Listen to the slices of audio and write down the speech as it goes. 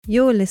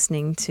You're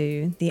listening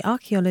to the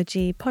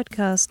Archaeology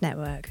Podcast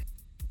Network.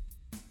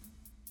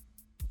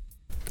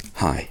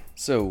 Hi.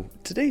 So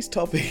today's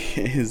topic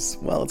is,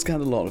 well, it's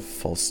got a lot of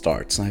false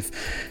starts. I've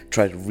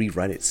tried to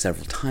rewrite it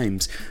several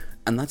times,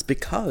 and that's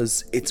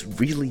because it's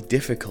really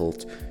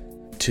difficult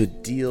to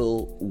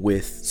deal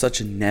with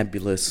such a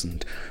nebulous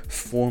and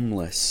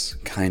formless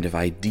kind of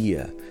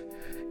idea.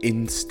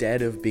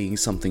 Instead of being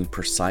something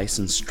precise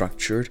and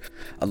structured,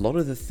 a lot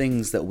of the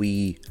things that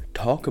we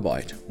talk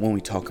about when we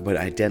talk about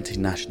identity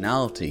and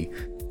nationality,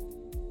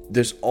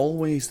 there's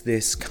always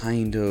this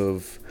kind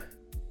of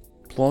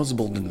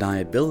plausible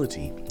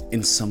deniability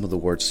in some of the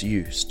words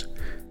used.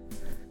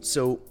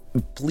 So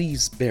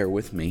please bear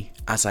with me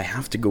as I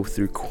have to go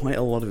through quite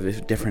a lot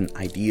of different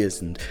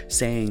ideas and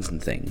sayings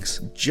and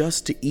things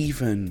just to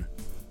even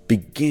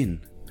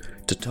begin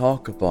to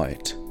talk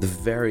about the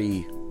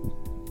very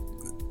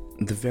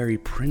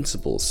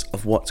principles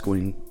of what's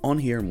going on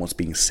here and what's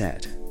being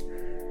said.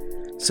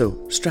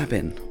 So strap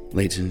in,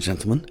 ladies and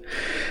gentlemen.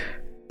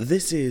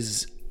 This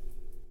is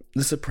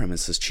the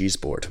Supremacist Cheese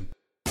Board.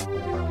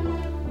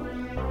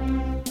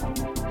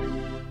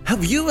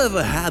 Have you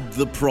ever had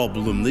the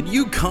problem that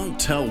you can't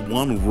tell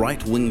one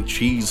right-wing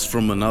cheese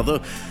from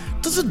another?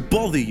 Does it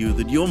bother you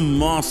that your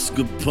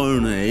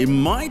mascarpone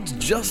might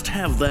just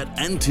have that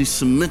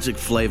anti-Semitic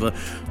flavor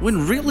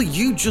when really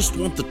you just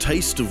want the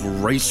taste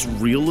of race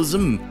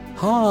realism?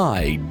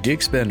 Hi,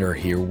 Dick Spender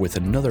here with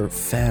another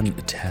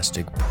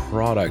fantastic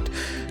product.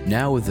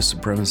 Now with the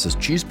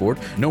Supremacist Cheese Board,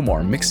 no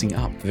more mixing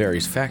up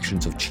various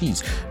factions of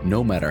cheese,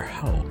 no matter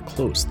how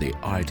close they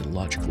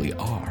ideologically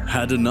are.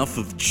 Had enough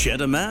of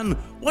Cheddar Man?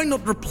 Why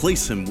not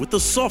replace him with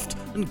the soft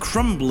and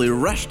crumbly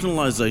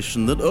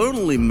rationalization that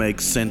only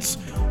makes sense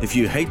if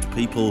you hate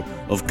people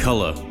of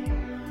color?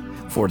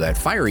 For that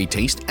fiery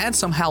taste, add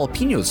some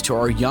jalapenos to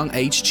our young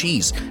age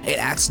cheese. It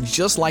acts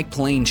just like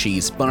plain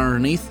cheese, but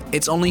underneath,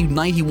 it's only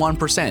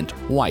 91%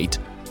 white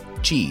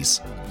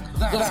cheese.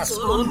 That's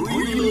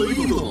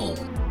unbelievable!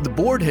 The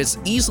board has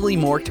easily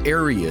marked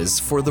areas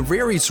for the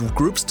various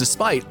groups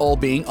despite all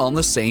being on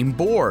the same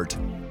board.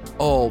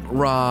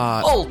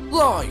 Alt-right,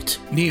 Alt-right,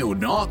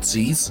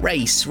 neo-Nazis,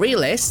 race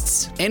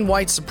realists, and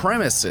white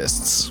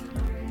supremacists.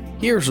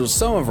 Here's what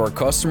some of our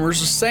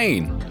customers are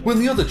saying. When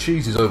the other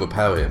cheeses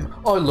overpower him,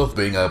 I love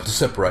being able to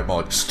separate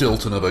my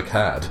Stilton of a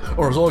cad,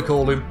 or as I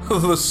call him,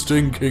 the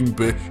stinking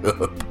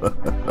bishop.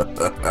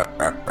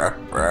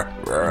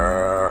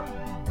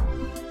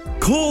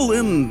 Call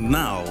in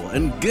now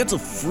and get a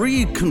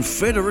free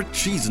Confederate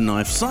cheese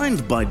knife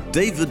signed by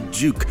David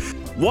Duke.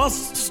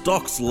 Whilst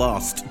stocks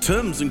last,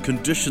 terms and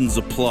conditions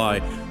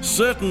apply.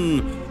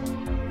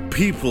 Certain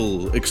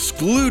people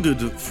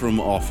excluded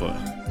from offer.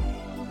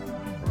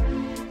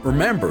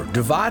 Remember,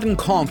 divide and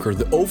conquer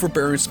the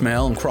overbearing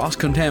smell and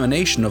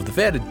cross-contamination of the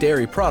vetted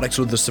dairy products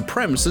with the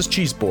Supremacist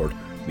Cheese Board.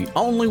 The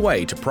only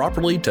way to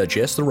properly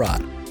digest the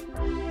rot.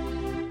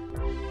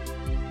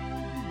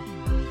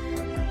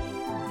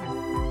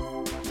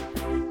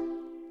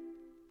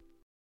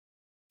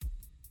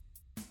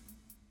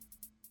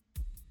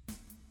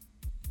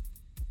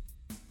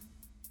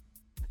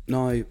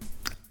 Now,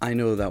 I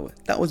know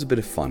that was a bit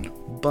of fun,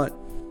 but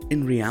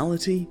in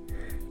reality,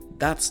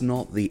 that's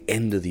not the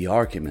end of the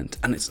argument,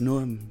 and it's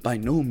by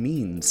no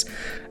means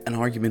an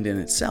argument in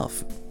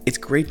itself. It's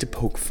great to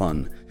poke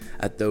fun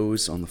at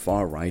those on the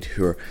far right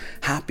who are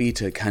happy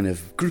to kind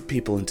of group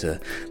people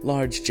into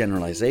large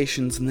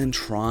generalizations and then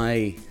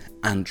try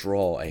and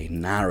draw a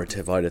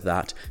narrative out of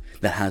that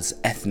has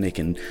ethnic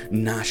and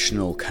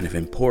national kind of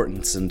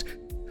importance and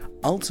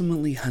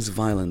ultimately has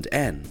violent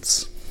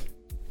ends.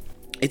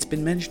 It's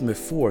been mentioned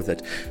before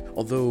that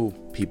although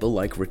people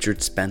like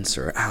Richard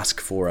Spencer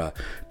ask for a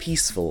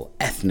peaceful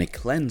ethnic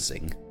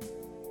cleansing,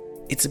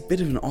 it's a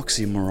bit of an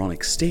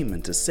oxymoronic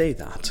statement to say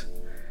that,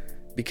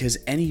 because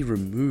any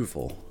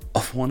removal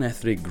of one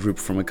ethnic group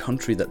from a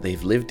country that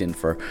they've lived in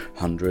for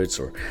hundreds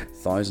or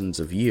thousands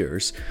of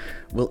years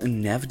will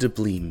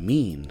inevitably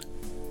mean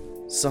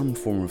some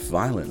form of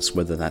violence,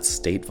 whether that's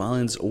state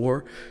violence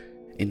or,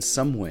 in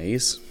some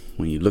ways,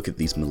 when you look at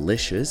these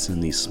militias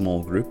and these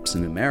small groups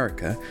in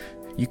America,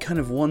 you kind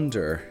of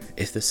wonder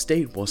if the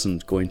state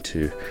wasn't going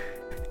to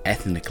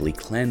ethnically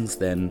cleanse,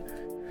 then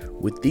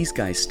would these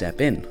guys step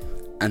in?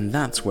 And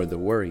that's where the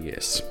worry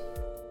is.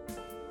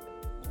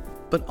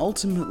 But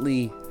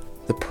ultimately,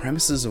 the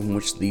premises on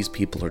which these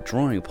people are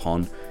drawing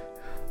upon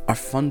are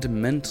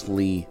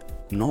fundamentally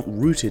not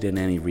rooted in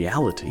any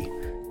reality.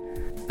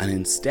 And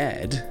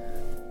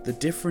instead, the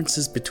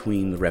differences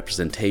between the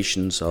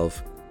representations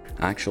of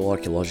actual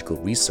archaeological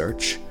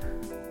research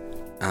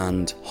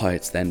and how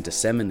it's then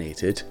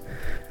disseminated,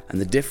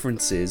 and the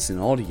differences in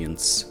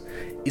audience,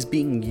 is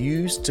being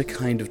used to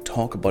kind of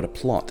talk about a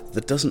plot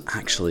that doesn't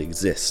actually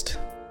exist.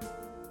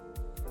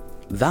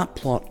 That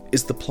plot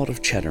is the plot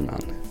of Cheddar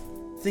Man.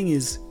 Thing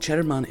is,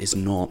 Cheddar Man is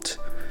not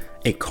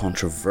a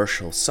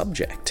controversial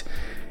subject.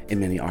 In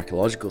many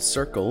archaeological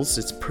circles,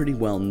 it's pretty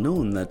well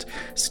known that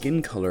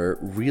skin color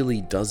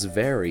really does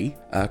vary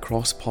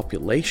across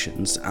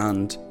populations,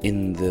 and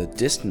in the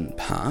distant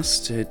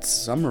past, it's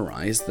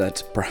summarized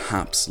that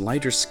perhaps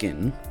lighter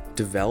skin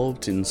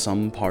developed in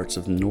some parts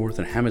of the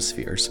northern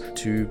hemispheres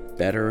to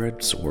better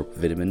absorb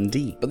vitamin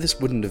D. But this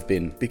wouldn't have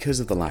been because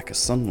of the lack of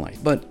sunlight.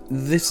 But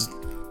this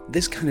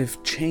kind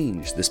of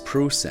change, this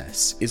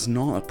process, is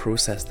not a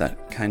process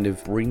that kind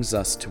of brings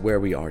us to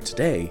where we are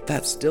today.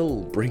 That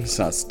still brings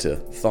us to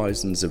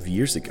thousands of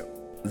years ago.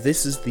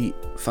 This is the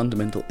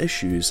fundamental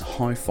issues.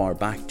 How far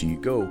back do you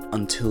go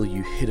until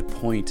you hit a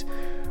point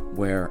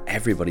where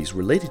everybody's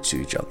related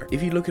to each other?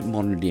 If you look at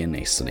modern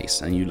DNA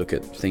studies and you look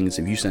at things,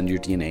 if you send your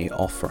DNA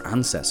off for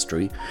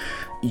Ancestry,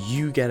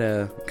 you get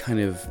a kind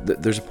of,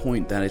 there's a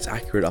point that it's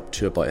accurate up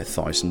to about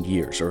 1,000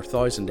 years or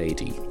 1000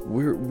 AD.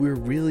 We're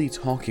really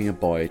talking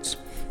about,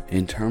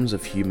 in terms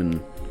of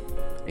human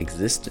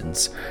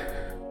existence,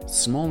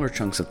 smaller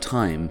chunks of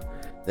time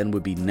than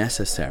would be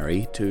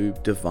necessary to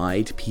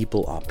divide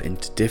people up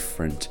into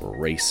different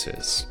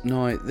races.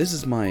 Now, this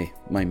is my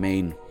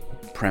main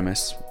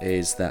premise,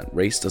 is that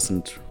race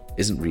isn't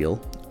real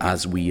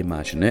as we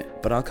imagine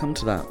it, but I'll come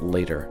to that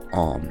later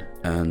on.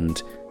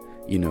 And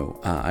you know,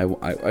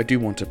 I do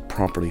want to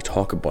properly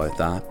talk about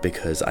that,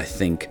 because I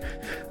think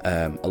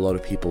a lot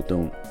of people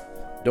don't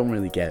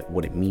really get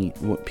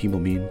what people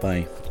mean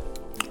by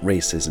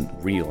race isn't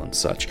real and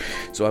such.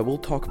 So I will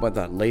talk about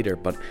that later,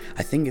 but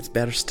I think it's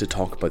better to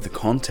talk about the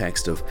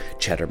context of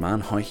Cheddar Man,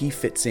 how he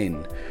fits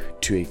in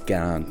to a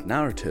grand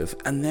narrative,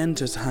 and then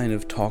to kind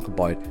of talk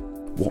about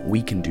what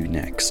we can do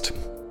next.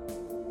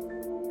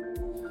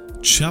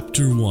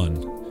 Chapter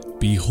 1.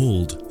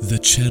 Behold the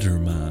Cheddar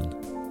Man.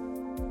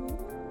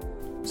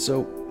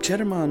 So,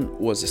 Cheddar Man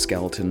was a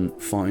skeleton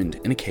found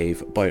in a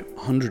cave about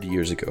 100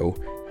 years ago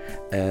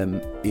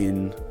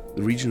in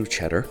the region of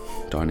Cheddar,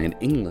 down in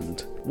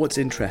England. What's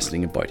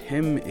interesting about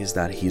him is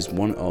that he's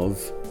one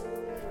of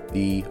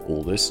the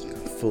oldest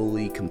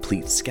fully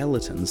complete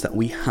skeletons that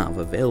we have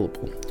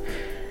available.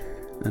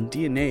 And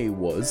DNA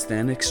was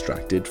then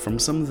extracted from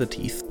some of the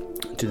teeth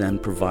to then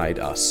provide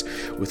us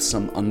with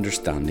some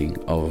understanding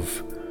of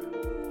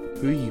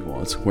who he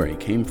was, where he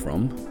came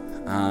from,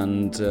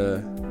 and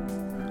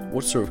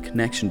what sort of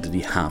connection did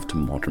he have to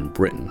modern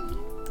Britain.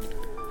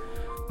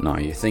 Now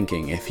you're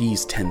thinking, if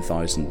he's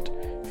 10,000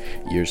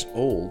 years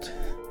old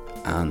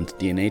and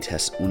DNA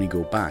tests only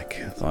go back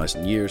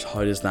 1,000 years,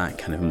 how does that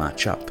kind of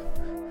match up?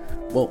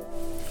 Well,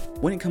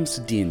 when it comes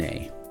to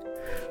DNA,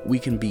 we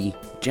can be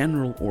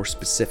general or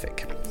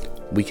specific.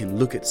 We can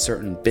look at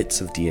certain bits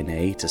of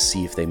DNA to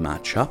see if they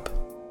match up,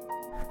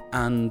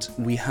 and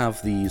we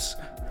have these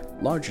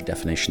larger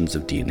definitions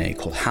of DNA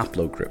called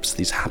haplogroups.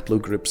 These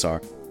haplogroups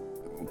are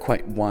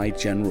quite wide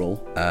general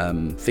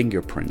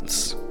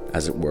fingerprints,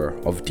 as it were,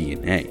 of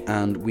DNA.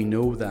 And we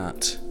know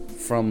that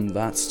from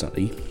that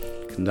study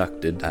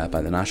conducted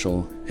by the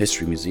Natural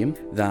History Museum,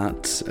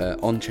 that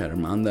on Cheddar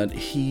Man, that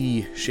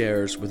he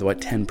shares with about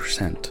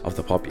 10% of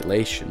the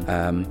population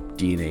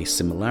DNA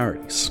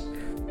similarities.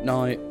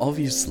 Now,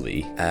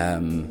 obviously,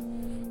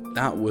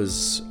 that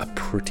was a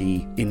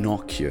pretty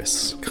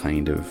innocuous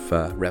kind of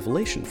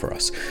revelation for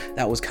us.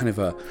 That was kind of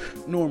a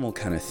normal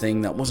kind of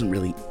thing that wasn't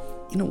really,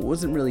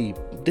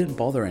 didn't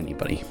bother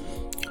anybody.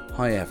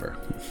 However,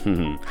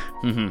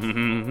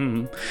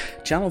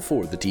 Channel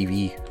 4, the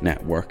TV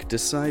network,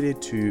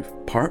 decided to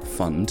part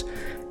fund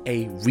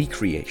a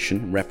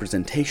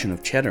representation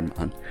of Cheddar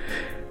Man,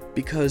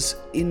 because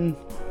in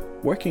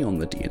working on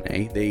the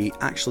DNA, they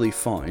actually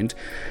found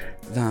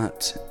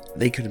that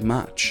they could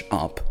match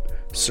up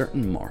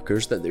certain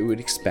markers that they would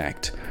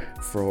expect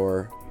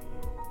for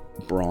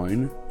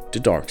brown to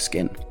dark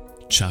skin.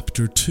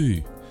 Chapter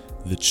 2.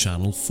 The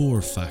Channel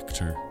 4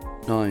 Factor.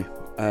 Now,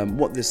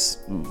 what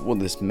this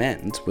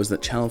meant was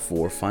that Channel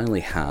 4 finally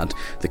had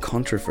the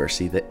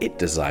controversy that it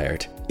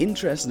desired.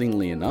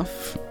 Interestingly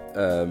enough,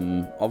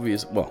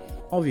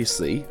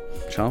 obviously,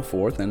 Channel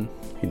 4 then,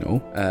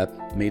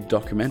 made a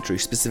documentary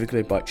specifically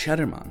about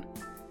Cheddar Man.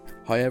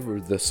 However,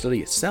 the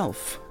study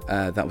itself,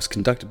 that was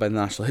conducted by the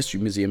Natural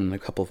History Museum and a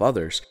couple of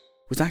others,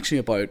 was actually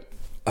about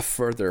a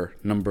further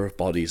number of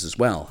bodies as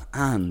well,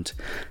 and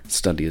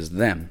studies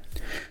them.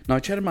 Now,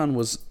 Cheddar Man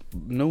was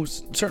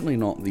certainly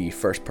not the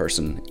first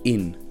person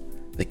in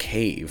the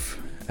cave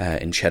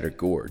in Cheddar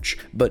Gorge,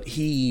 but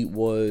he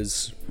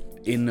was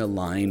in a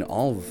line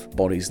of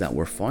bodies that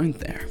were found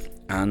there.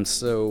 And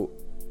so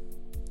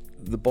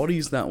the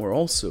bodies that were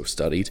also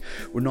studied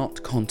were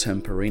not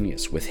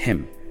contemporaneous with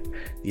him.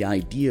 The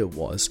idea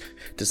was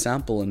to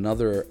sample a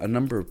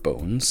number of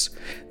bones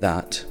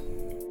that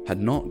had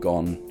not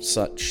gone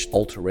such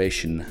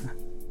alteration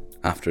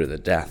after the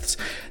deaths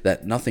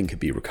that nothing could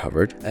be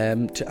recovered,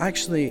 to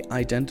actually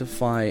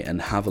identify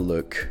and have a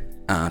look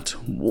at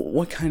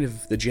what kind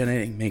of the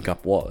genetic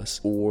makeup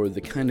was, or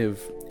the kind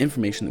of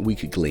information that we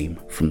could glean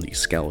from these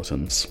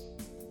skeletons.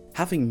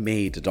 Having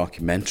made a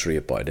documentary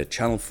about it,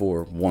 Channel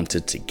 4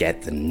 wanted to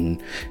get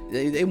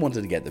they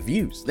wanted to get the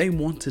views. They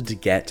wanted to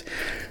get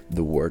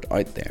the word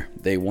out there.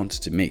 They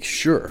wanted to make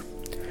sure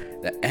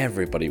that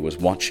everybody was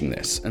watching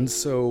this, and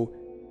so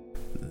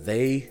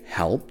they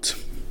helped,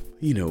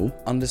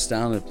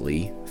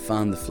 understandably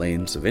fan the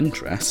flames of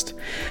interest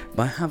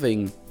by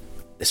having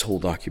this whole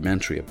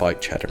documentary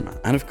about Cheddar Man.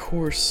 And of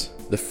course,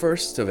 the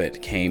first of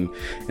it came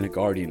in a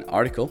Guardian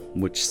article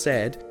which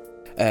said,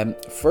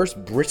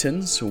 first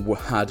Britons who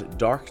had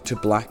dark to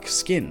black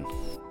skin,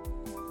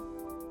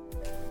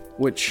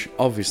 which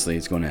obviously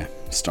is going to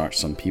start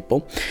some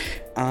people.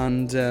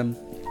 And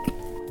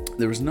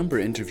there was a number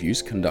of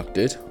interviews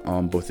conducted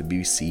on both the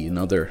BBC and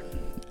other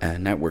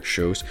network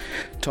shows,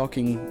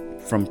 talking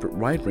from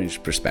wide range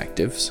of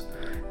perspectives,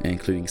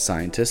 including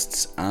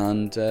scientists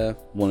and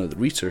one of the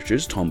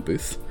researchers, Tom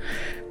Booth,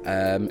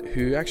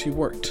 who actually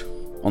worked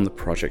on the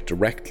project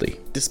directly.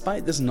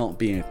 Despite this not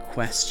being a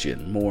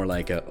question, more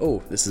like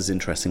this is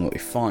interesting what we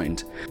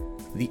find,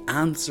 the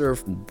answer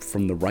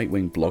from the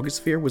right-wing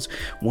blogosphere was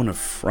one of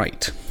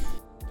fright.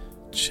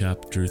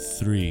 Chapter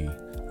 3: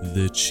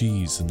 The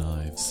Cheese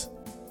Knives.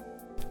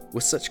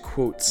 With such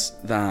quotes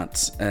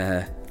that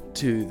the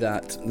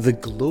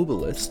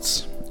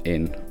globalists,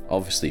 in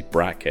obviously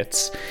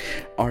brackets,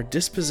 are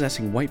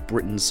dispossessing white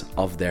Britons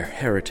of their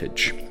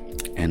heritage,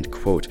 end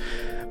quote,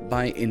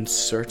 by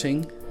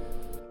inserting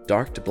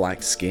dark to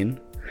black skin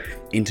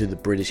into the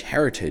British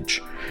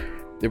heritage.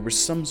 There was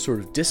some sort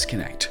of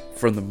disconnect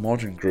from the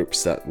modern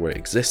groups that were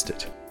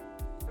existed.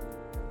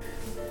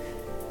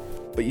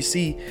 But you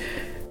see,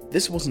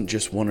 this wasn't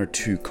just one or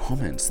two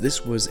comments.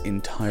 This was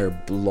entire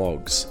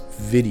blogs,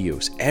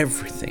 videos,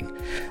 everything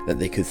that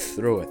they could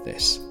throw at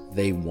this.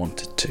 They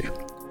wanted to.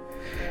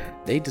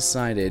 They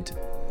decided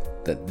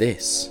that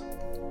this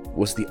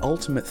was the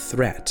ultimate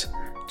threat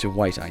to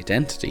white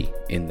identity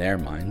in their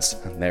minds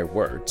and their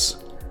words,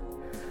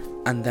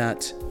 and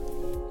that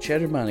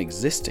Cheddar Man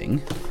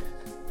existing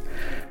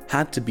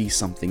had to be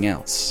something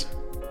else.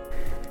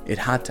 It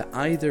had to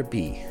either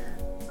be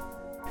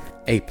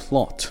a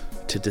plot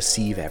to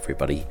deceive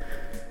everybody,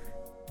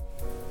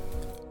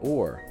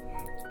 or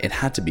it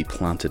had to be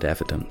planted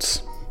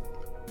evidence.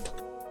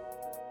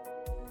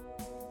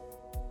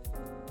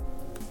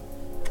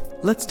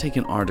 Let's take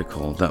an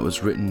article that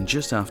was written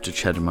just after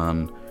Cheddar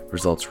Man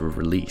results were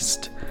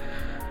released,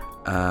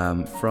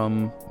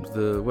 from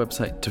the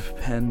website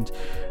Defend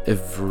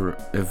Evropa.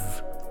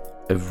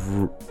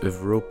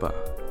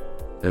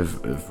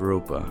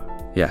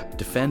 Yeah,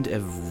 Defend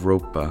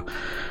Evropa.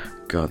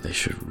 God, they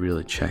should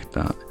really check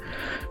that.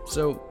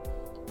 So,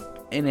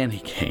 in any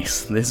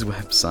case, this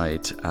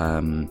website,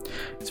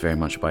 it's very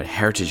much about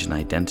heritage and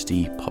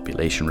identity,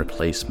 population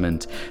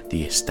replacement,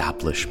 the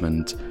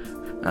establishment,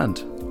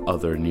 and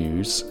other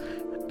news.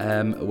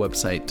 A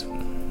website,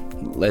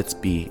 let's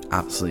be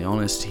absolutely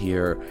honest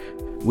here,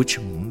 which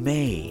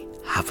may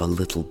have a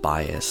little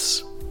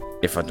bias.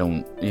 If I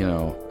don't,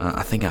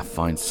 I think I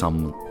find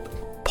some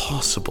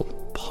possible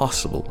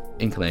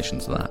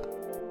inclinations of that.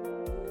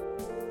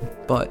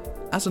 But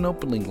as an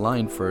opening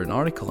line for an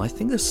article, I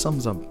think this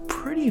sums up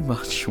pretty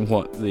much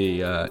what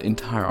the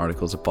entire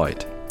article is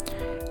about.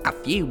 A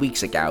few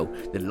weeks ago,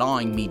 the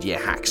lying media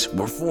hacks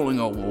were falling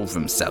all over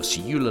themselves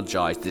to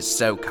eulogise this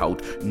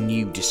so-called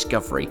new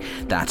discovery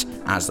that,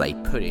 as they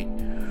put it,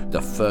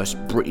 the first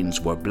Britons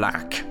were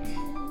black.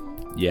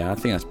 Yeah, I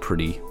think that's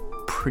pretty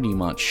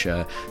much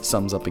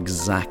sums up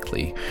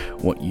exactly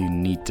what you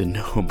need to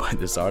know about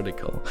this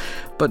article.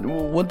 But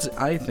what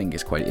I think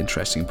is quite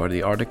interesting about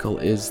the article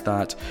is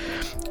that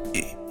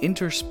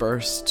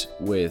interspersed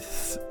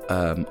with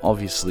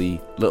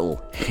obviously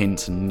little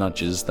hints and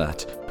nudges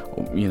that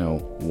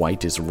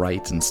white is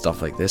right and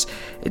stuff like this,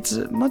 it's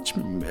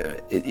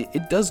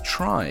it does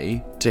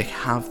try to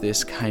have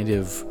this kind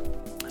of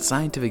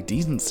scientific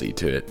decency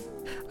to it.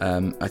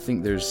 I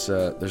think there's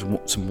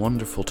some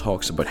wonderful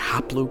talks about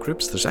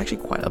haplogroups. There's actually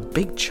quite a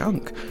big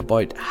chunk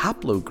about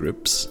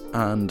haplogroups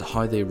and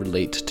how they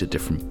relate to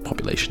different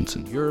populations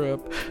in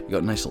Europe. You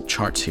got nice little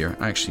charts here,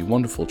 actually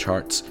wonderful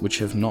charts, which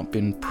have not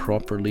been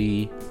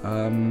properly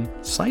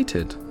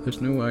cited. There's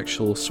no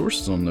actual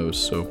sources on those,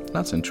 so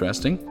that's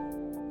interesting.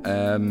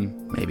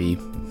 Maybe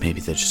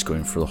they're just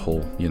going for the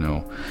whole,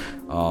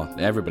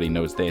 everybody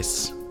knows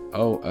this.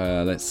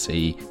 Let's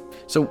see.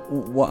 So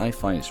what I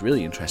find is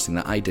really interesting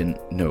that I didn't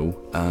know,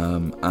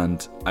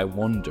 and I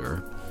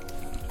wonder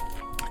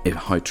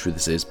how true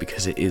this is,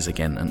 because it is,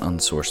 again, an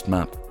unsourced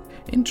map.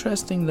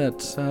 Interesting that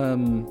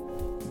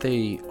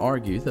they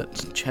argue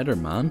that Cheddar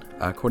Man,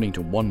 according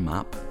to one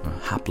map,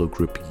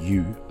 haplogroup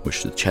U,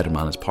 which the Cheddar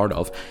Man is part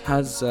of,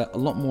 has a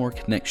lot more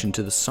connection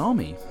to the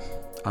Sami.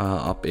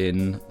 Up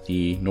in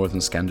the northern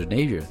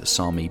Scandinavia, the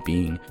Sami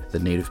being the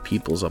native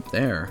peoples up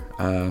there.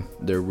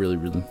 They're really,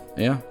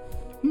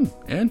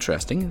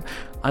 interesting.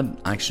 I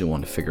actually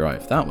want to figure out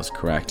if that was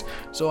correct.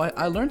 So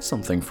I learned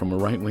something from a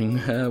right-wing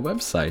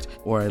website,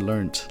 or I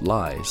learned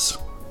lies.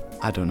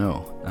 I don't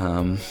know.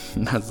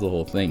 That's the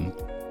whole thing.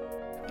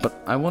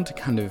 But I want to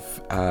kind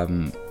of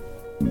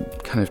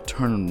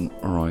turn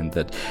around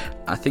that.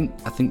 I think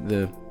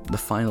the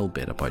final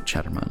bit about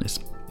Cheddar Man is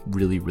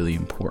really, really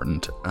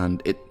important,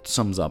 and it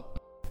sums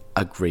up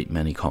a great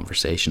many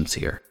conversations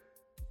here.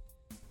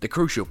 The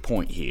crucial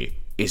point here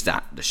is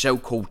that the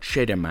so-called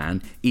Cheddar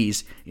Man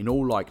is, in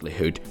all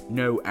likelihood,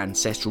 no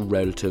ancestral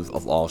relative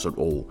of ours at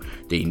all.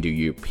 The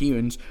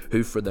Indo-Europeans,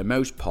 who for the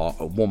most part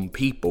are one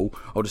people,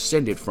 are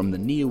descended from the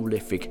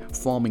Neolithic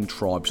farming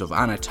tribes of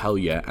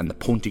Anatolia and the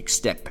Pontic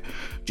Steppe,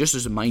 just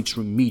as the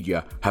mainstream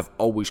media have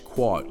always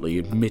quietly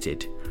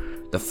admitted.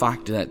 The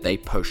fact that they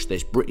push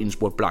this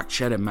Britons were black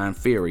Cheddar Man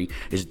theory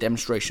is a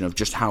demonstration of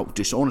just how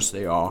dishonest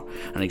they are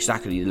and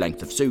exactly the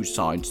length of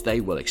suicides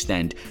they will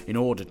extend in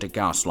order to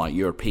gaslight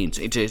Europeans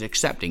into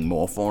accepting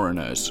more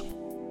foreigners.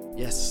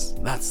 Yes,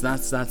 that's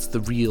the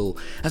real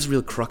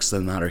crux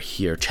of the matter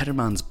here. Cheddar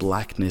Man's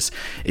blackness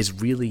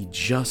is really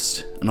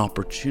just an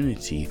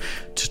opportunity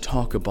to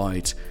talk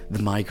about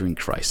the migrant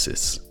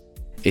crisis.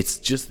 It's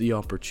just the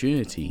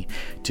opportunity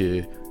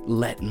to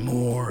let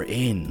more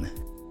in.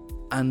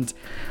 And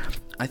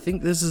I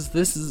think this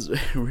is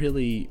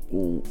really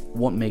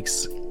what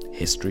makes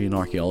history and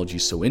archaeology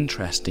so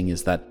interesting,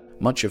 is that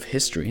much of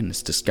history and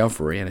its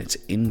discovery and its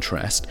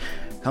interest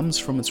comes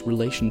from its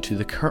relation to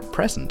the current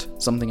present.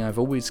 Something I've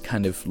always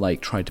kind of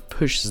tried to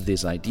push is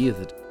this idea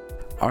that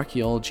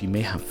archaeology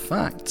may have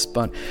facts,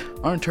 but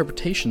our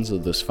interpretations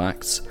of those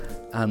facts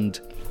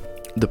and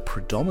the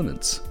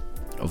predominance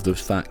of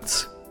those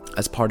facts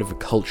as part of a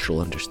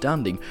cultural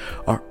understanding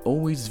are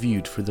always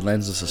viewed through the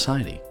lens of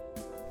society.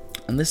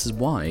 And this is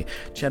why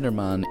Cheddar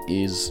Man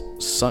is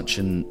such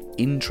an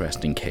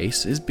interesting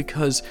case, is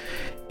because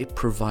it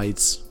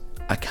provides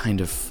a kind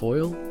of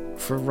foil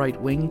for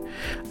right-wing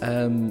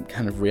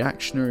kind of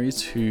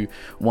reactionaries who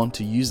want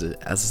to use it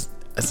as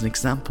an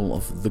example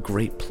of the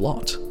great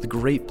plot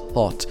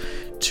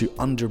to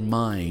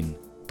undermine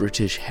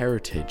British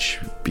heritage,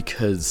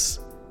 because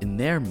in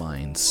their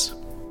minds,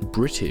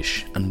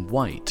 British and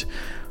white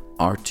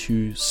are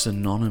two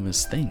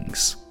synonymous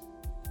things.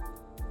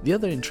 The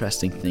other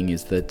interesting thing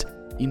is that,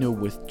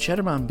 with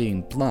Cheddar Man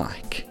being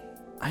black,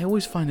 I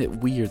always find it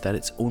weird that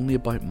it's only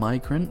about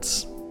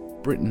migrants.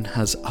 Britain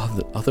has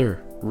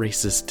other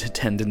racist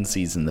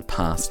tendencies in the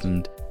past,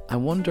 and I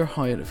wonder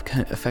how it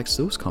affects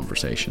those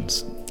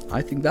conversations.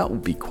 I think that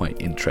would be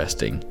quite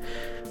interesting.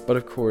 But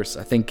of course,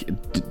 I think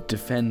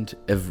Defend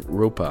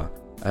Europa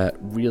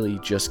really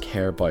just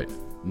care about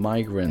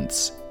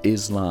migrants,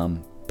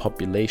 Islam,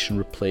 population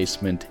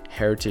replacement,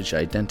 heritage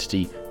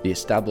identity, the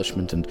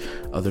establishment, and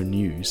other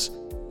news.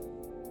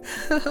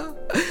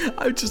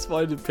 I just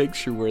find a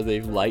picture where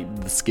they've lightened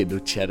the skin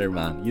of Cheddar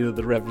Man,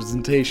 the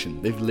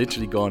representation. They've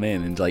literally gone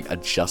in and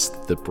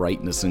adjust the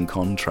brightness and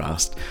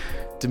contrast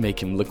to make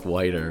him look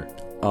whiter.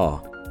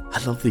 Oh,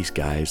 I love these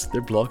guys.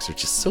 Their blogs are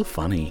just so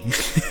funny.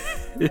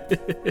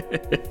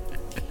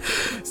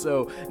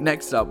 So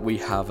next up we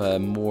have a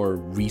more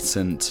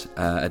recent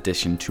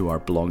addition to our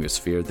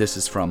blogosphere. This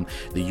is from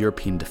the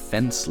European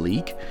Defence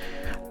League,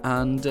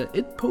 and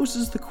it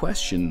poses the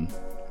question: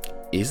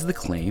 is the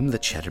claim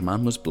that Cheddar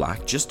Man was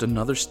black just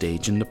another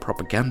stage in the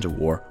propaganda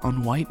war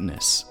on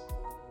whiteness?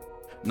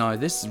 Now,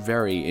 this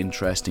very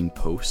interesting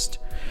post,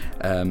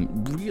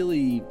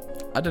 really,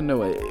 I don't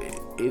know,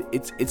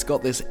 it's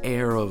got this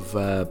air of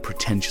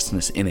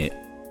pretentiousness in it.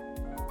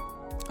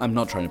 I'm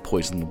not trying to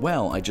poison the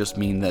well, I just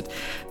mean that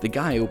the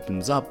guy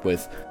opens up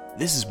with,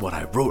 "This is what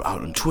I wrote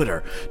out on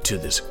Twitter to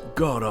this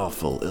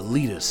god-awful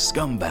elitist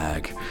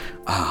scumbag."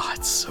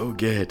 It's so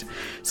good.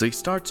 So he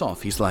starts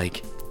off, he's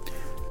like,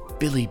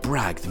 "Billy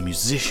Bragg, the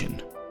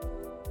musician,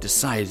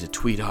 decided to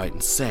tweet out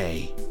and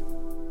say,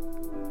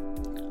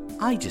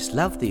 'I just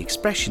love the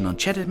expression on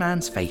Cheddar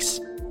Man's face.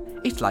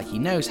 It's like he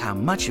knows how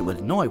much it would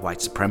annoy white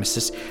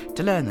supremacists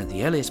to learn that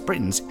the earliest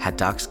Britons had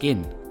dark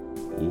skin.'"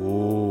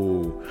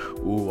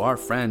 Ooh, our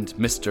friend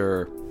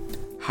Mr.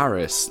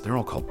 Harris, they're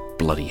all called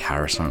bloody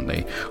Harris, aren't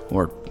they?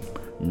 Or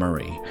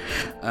Murray.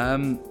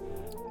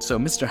 So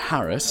Mr.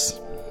 Harris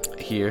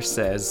here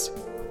says,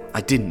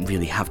 "I didn't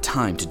really have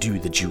time to do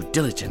the due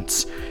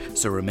diligence,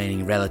 so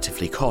remaining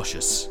relatively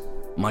cautious.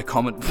 My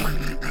comment..."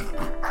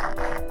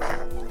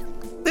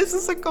 This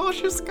is a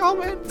cautious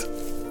comment.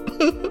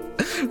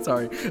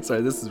 Sorry,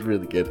 this is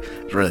really good.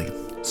 Really.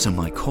 "So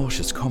my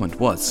cautious comment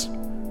was,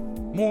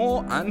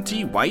 more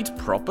anti-white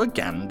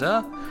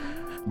propaganda?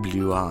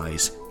 Blue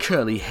eyes,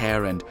 curly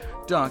hair and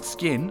dark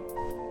skin... ...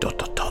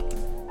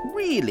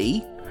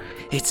 Really?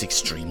 It's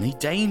extremely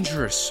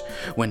dangerous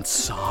when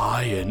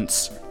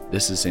science,"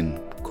 this is in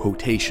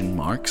quotation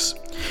marks,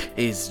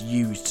 "is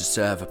used to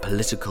serve a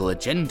political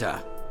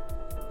agenda."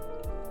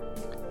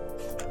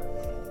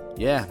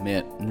 Yeah,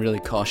 mate, I'm really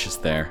cautious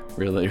there.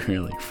 Really,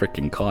 really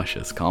freaking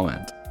cautious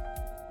comment.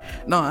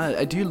 No,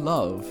 I do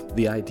love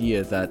the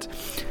idea that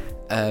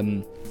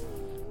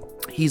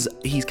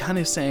he's kind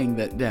of saying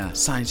that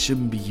science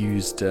shouldn't be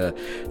used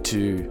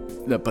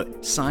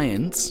but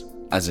science,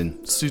 as in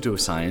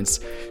pseudoscience,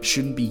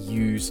 shouldn't be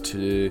used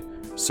to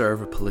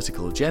serve a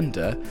political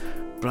agenda.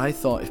 But I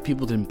thought if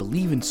people didn't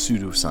believe in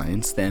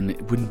pseudoscience, then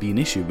it wouldn't be an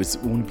issue. It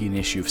wouldn't be an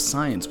issue if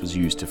science was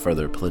used to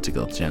further a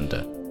political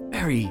agenda.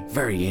 Very,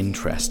 very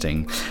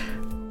interesting.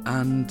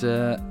 And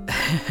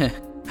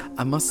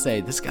I must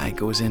say, this guy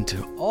goes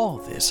into all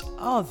this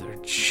other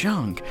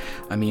junk.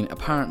 I mean,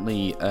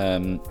 apparently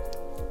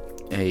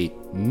a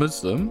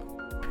Muslim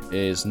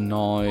is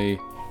now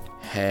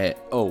head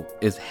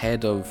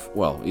of,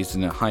 well, he's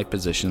in a high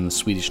position in the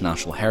Swedish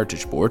National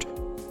Heritage Board,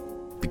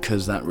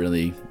 because that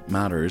really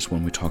matters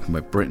when we're talking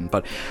about Britain.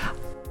 But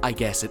I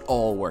guess it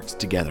all works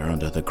together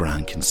under the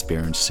grand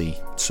conspiracy,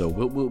 so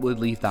we'll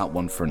leave that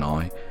one for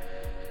now.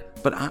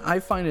 But I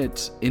find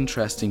it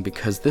interesting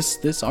because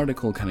this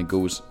article kind of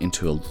goes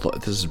into a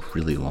lot. This is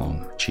really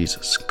long.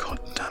 Jesus, god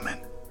damn it.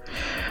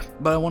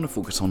 But I want to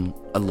focus on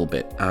a little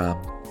bit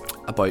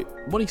about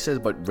what he says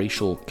about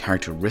racial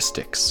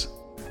characteristics.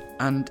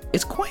 And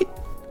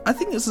I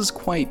think this is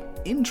quite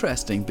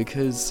interesting,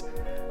 because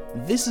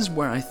this is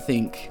where I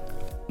think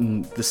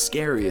the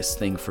scariest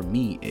thing for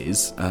me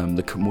is,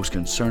 the most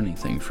concerning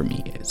thing for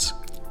me is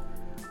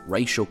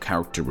racial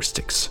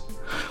characteristics.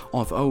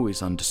 I've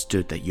always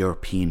understood that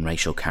European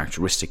racial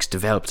characteristics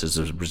developed as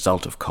a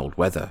result of cold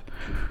weather.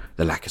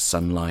 The lack of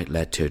sunlight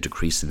led to a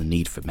decrease in the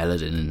need for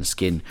melanin in the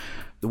skin.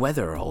 The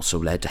weather also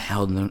led to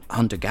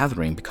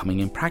hunter-gathering becoming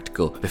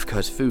impractical,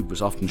 because food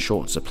was often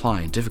short in supply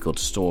and difficult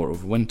to store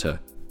over winter.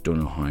 Don't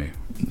know how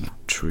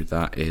true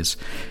that is.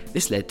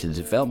 This led to the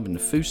development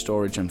of food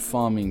storage and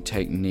farming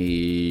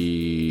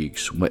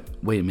techniques. Wait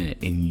a minute,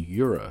 in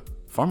Europe?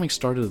 Farming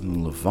started in the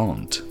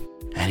Levant.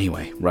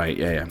 Anyway, right,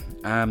 yeah.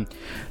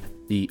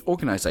 The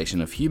organisation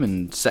of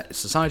human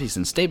societies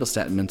and stable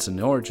settlements and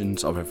the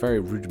origins of a very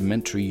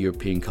rudimentary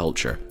European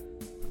culture.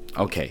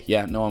 Okay,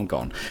 yeah, no, I'm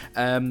gone.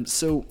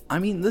 So, I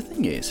mean, the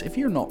thing is, if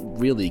you're not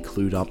really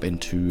clued up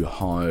into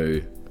how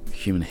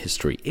human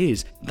history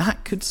is,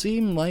 that could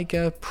seem like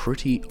a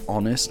pretty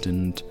honest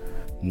and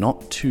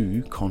not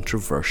too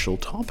controversial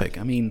topic.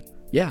 I mean,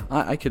 yeah,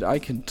 I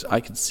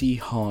could see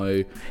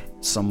how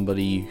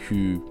somebody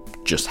who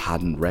just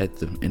hadn't read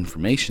the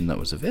information that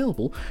was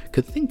available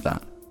could think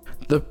that.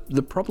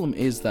 The problem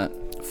is that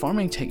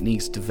farming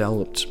techniques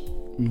developed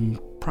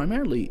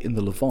primarily in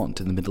the Levant,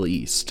 in the Middle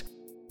East,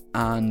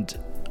 and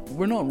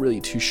we're not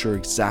really too sure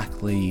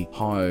exactly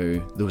how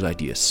those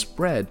ideas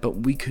spread, but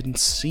we can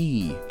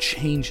see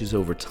changes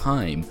over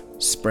time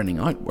spreading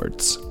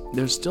outwards.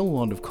 There's still a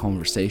lot of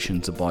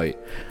conversations about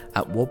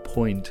at what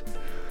point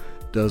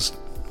does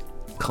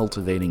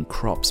cultivating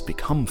crops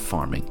become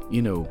farming.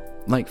 You know,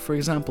 like for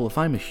example, if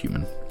I'm a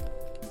human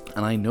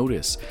and I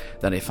notice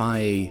that if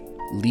I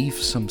leave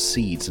some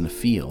seeds in a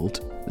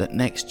field, that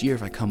next year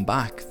if I come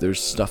back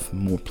there's stuff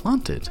more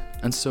planted,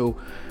 and so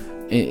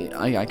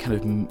I kind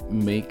of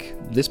make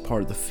this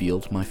part of the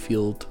field my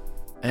field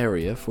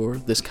area for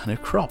this kind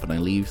of crop, and I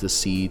leave the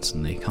seeds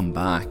and they come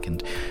back,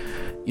 and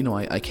you know,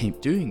 I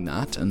keep doing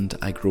that and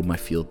I grow my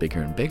field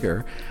bigger and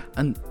bigger,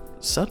 and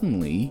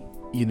suddenly,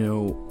 you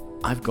know,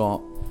 I've got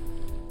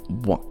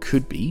what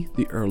could be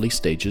the early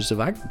stages of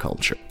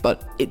agriculture.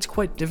 But it's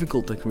quite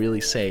difficult to really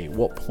say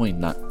what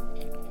point that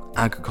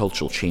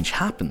agricultural change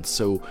happens.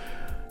 So,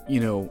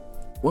 you know,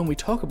 when we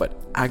talk about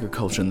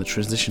agriculture and the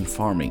transition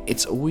farming,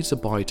 it's always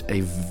about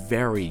a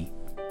very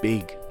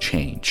big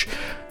change.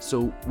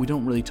 So we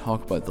don't really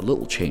talk about the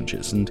little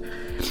changes. And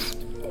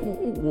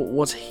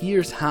what's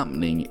here's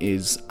happening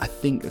is, I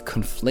think, a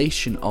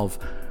conflation of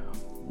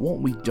what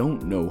we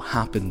don't know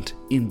happened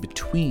in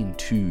between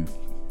two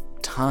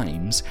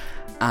times,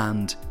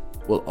 and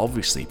well,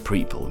 obviously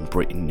people in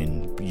Britain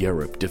and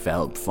Europe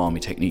developed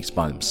farming techniques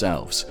by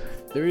themselves.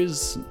 There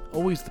is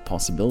always the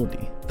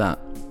possibility that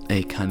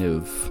a kind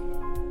of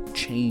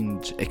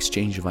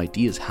exchange of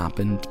ideas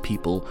happened,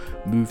 people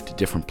moved to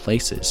different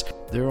places.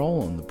 They're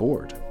all on the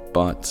board.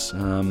 But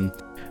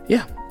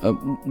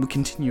we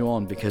continue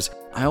on, because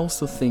I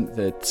also think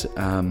that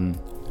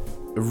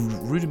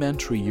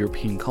rudimentary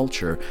European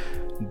culture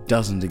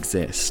hasn't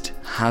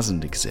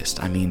existed.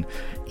 I mean,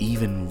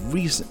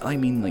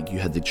 even like you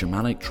had the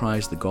Germanic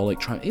tribes, the Gallic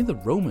tribes, the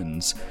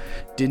Romans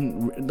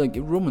didn't, like,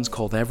 Romans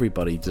called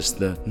everybody just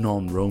the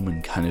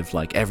non-Roman, kind of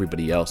like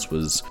everybody else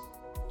was,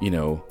 you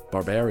know,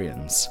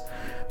 barbarians.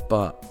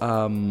 But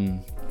I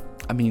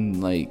mean,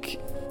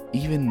 like,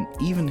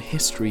 even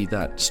history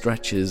that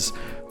stretches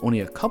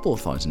only a couple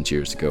of thousand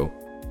years ago,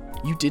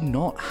 you did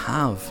not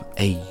have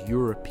a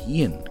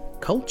European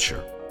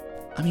culture.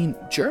 I mean,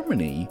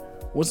 Germany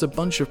was a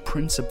bunch of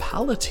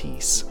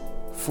principalities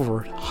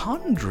for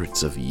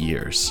hundreds of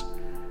years.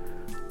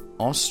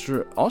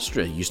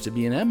 Austria used to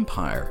be an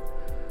empire.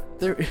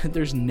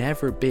 There's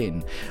never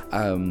been,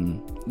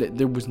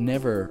 there was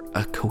never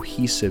a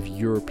cohesive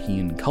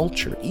European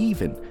culture,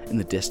 even in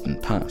the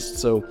distant past.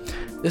 So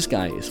this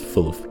guy is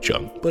full of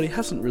junk, but he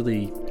hasn't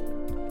really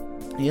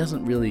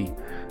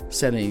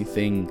said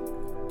anything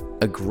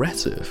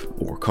aggressive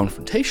or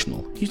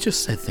confrontational. He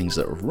just said things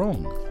that are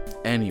wrong.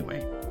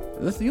 Anyway,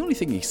 the only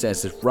thing he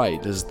says is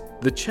right is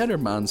the Cheddar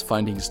Man's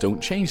findings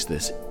don't change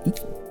this.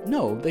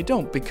 No, they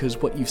don't, because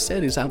what you've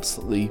said is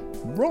absolutely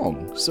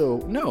wrong. So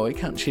no, it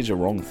can't change a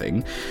wrong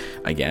thing,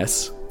 I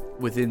guess,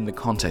 within the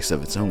context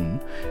of its own.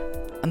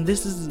 And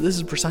this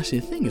is precisely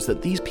the thing, is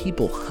that these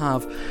people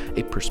have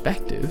a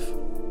perspective,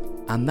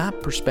 and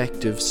that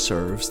perspective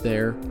serves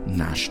their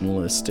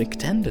nationalistic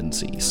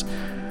tendencies.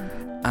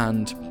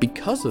 And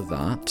because of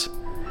that,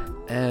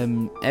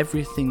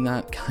 everything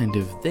that kind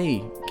of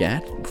they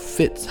get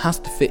has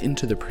to fit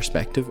into the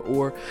perspective,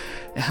 or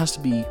it has to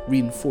be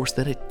reinforced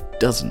that it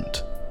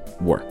doesn't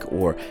work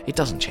or it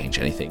doesn't change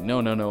anything.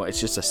 No, it's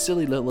just a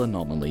silly little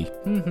anomaly.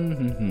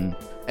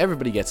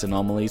 Everybody gets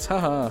anomalies,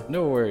 haha,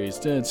 no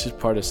worries, it's just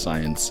part of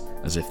science.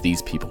 As if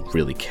these people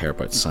really care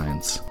about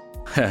science.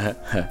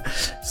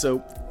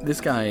 So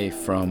this guy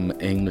from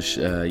English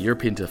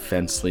European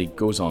Defence League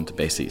goes on to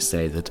basically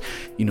say that,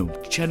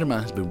 Cheddar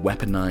Man has been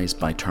weaponized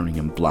by turning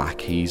him black.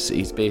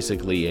 He's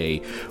basically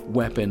a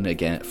weapon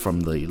again from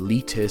the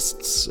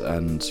elitists,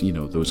 and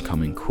those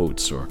come in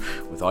quotes or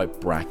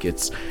without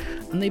brackets,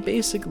 and they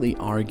basically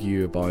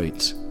argue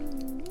about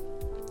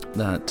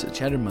that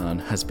Cheddar Man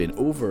has been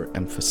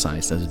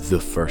overemphasized as the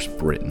first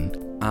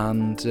Briton,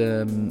 and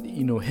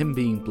him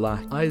being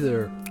black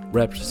either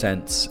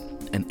represents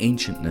an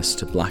ancientness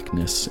to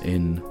blackness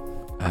in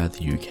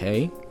the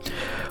UK,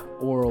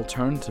 or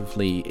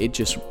alternatively it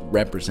just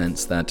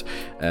represents that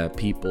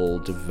people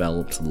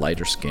developed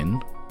lighter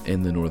skin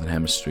in the Northern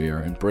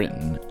Hemisphere in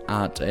Britain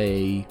at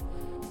a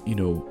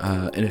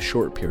in a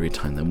shorter period of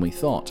time than we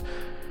thought.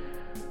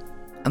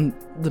 And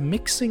the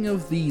mixing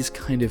of these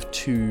kind of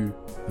two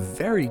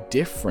very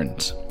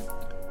different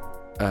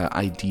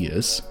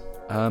ideas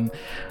I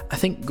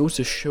think goes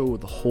to show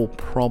the whole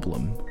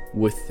problem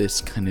with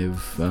this kind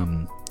of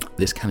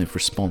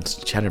response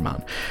to Cheddar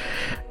Man.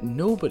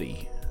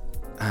 Nobody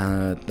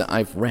that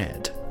I've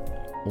read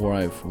or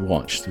I've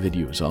watched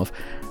videos of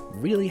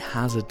really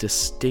has a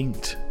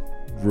distinct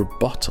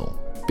rebuttal,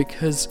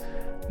 because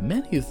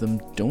many of them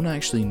don't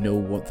actually know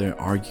what they're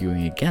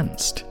arguing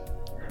against.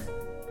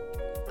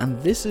 And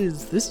this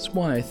is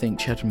why I think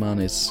Cheddar Man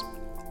is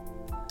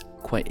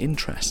quite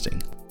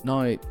interesting.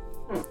 Now,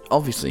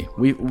 obviously,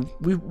 we've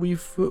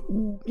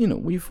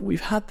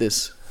had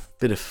this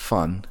bit of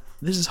fun.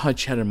 This is how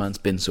Cheddar Man's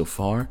been so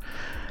far,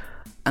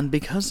 and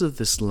because of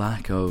this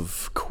lack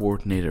of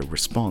coordinated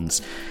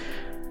response,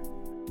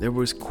 there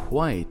was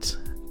quite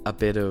a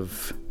bit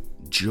of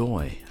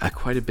joy,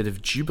 quite a bit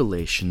of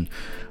jubilation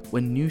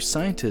when New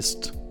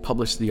Scientist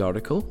published the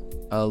article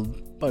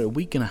about a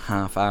week and a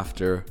half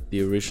after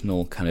the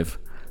original kind of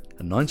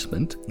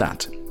announcement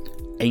that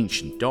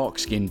ancient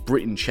dark-skinned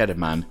Briton Cheddar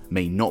Man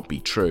may not be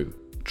true.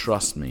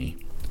 Trust me,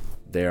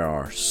 there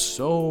are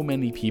so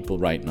many people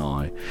right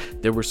now,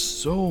 there were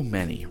so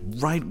many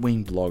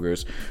right-wing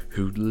bloggers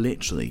who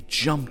literally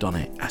jumped on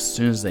it as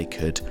soon as they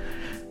could.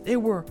 They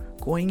were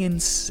going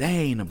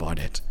insane about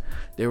it.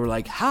 They were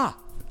like, ha,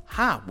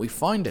 we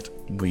found it.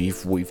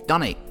 We've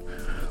done it.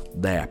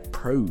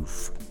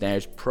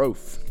 There's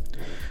proof.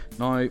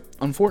 Now,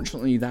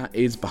 unfortunately, that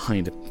is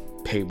behind a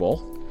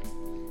paywall.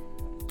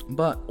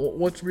 But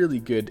what's really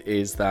good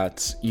is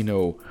that,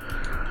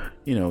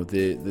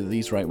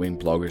 these right-wing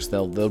bloggers,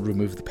 they'll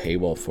remove the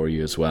paywall for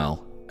you as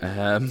well.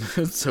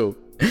 So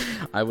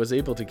I was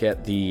able to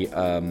get the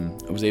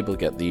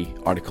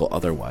article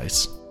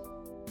otherwise.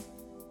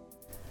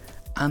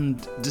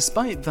 And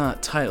despite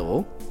that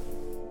title,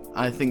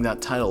 I think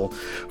that title,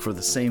 for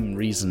the same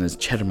reason as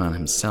Cheddar Man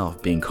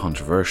himself being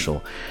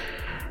controversial,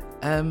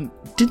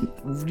 didn't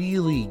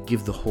really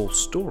give the whole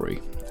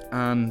story.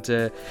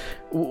 And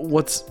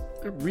what's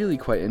really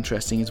quite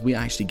interesting is we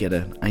actually get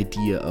an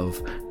idea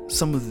of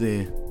some of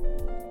the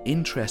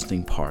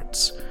interesting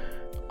parts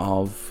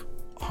of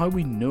how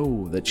we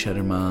know that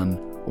Cheddar Man,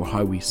 or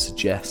how we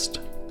suggest,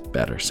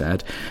 better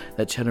said,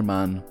 that Cheddar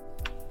Man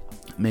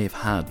may have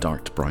had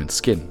dark to brown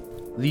skin.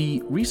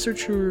 The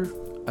researcher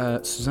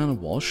Susanna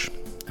Walsh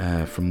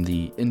from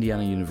the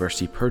Indiana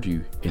University,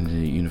 Purdue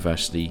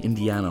University,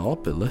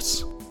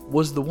 Indianapolis,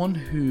 was the one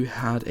who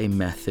had a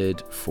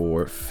method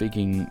for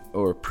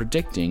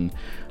predicting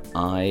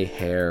eye,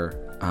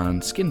 hair,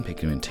 and skin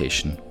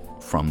pigmentation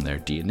from their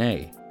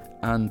DNA.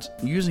 And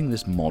using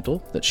this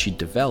model that she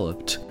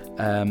developed,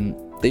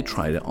 they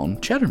tried it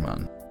on Cheddar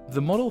Man.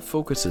 The model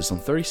focuses on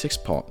 36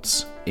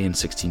 spots in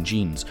 16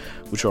 genes,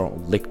 which are all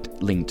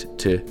linked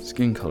to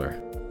skin color.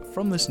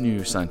 From this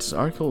New Scientist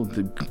article,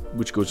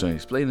 which goes on to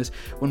explain this,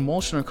 when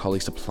Walsh and her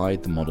colleagues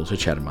applied the model to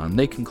Cheddar Man,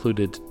 they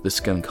concluded the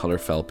skin color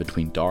fell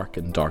between dark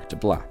and dark to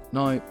black.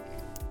 Now,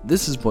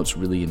 this is what's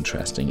really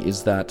interesting,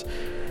 is that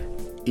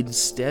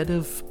instead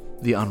of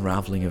the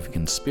unraveling of a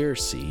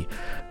conspiracy,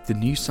 the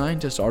New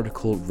Scientist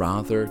article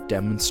rather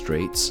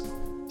demonstrates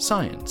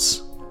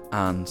science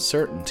and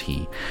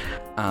certainty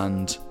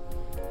and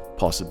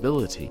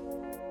possibility.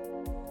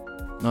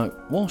 Now,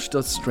 Walsh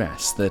does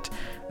stress that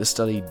the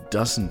study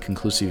doesn't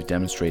conclusively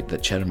demonstrate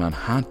that Cheddar Man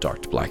had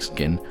dark to black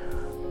skin,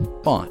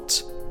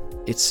 but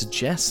it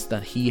suggests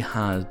that he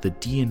had the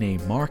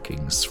DNA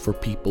markings for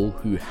people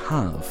who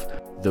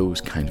have those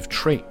kind of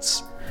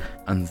traits,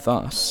 and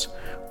thus,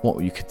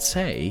 what you could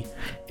say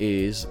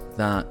is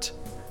that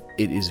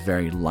it is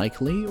very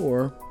likely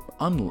or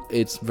highly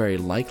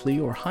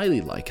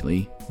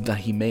likely that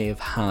he may have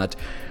had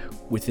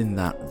within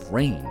that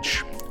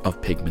range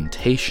of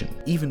pigmentation.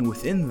 Even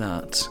within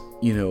that,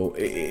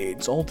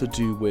 it's all to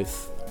do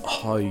with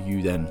how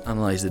you then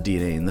analyze the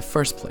DNA in the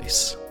first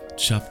place.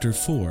 Chapter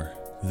 4: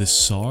 The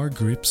Sour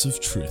Grapes of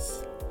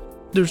Truth.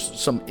 there's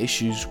some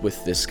issues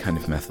with this kind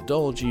of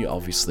methodology.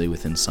 Obviously,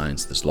 within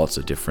science, there's lots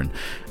of different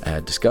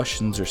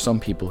discussions. There's some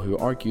people who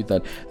argue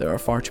that there are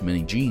far too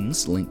many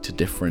genes linked to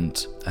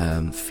different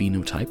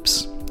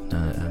phenotypes,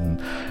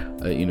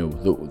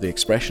 the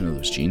expression of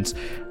those genes,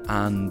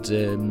 and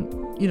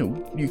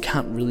you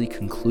can't really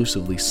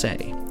conclusively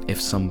say if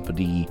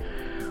somebody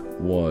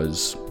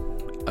was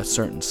a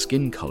certain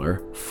skin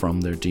color from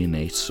their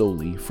DNA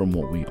solely from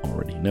what we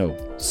already know.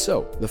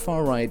 So the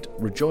far right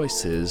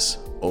rejoices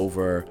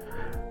over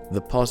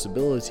the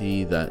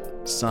possibility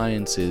that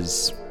science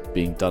is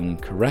being done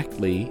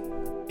correctly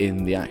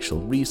in the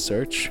actual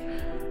research,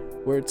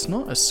 where it's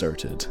not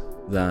asserted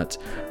that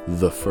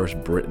the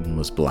first Briton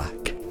was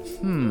black.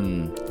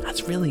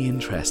 That's really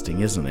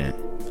interesting, isn't it?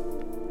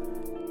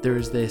 There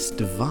is this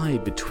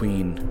divide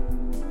between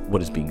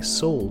what is being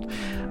sold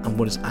and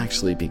what is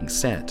actually being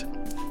said.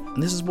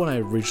 And this is what I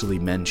originally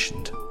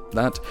mentioned,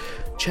 that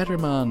Cheddar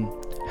Man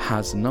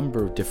has a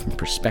number of different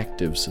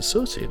perspectives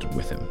associated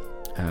with him.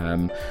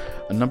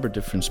 A number of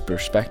different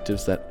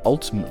perspectives that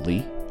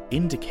ultimately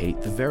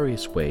indicate the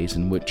various ways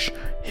in which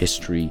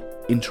history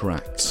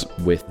interacts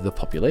with the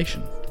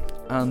population.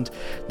 And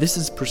this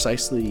is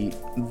precisely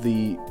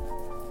the...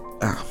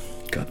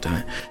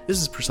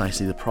 This is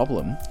precisely the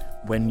problem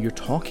when you're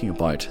talking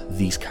about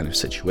these kind of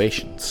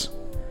situations.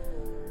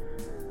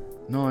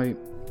 Now,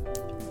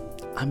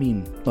 I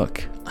mean,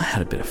 look, I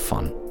had a bit of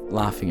fun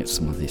laughing at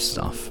some of this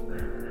stuff,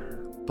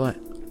 but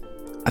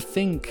I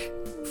think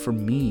for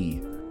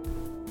me,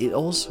 it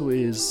also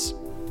is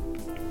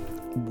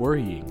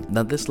worrying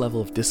that this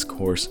level of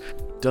discourse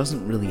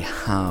doesn't really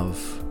have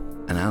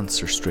an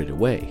answer straight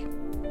away.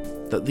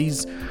 That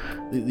these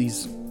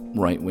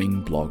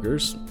right-wing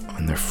bloggers,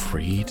 and they're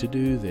free to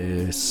do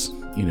this,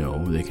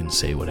 they can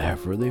say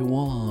whatever they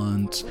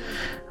want,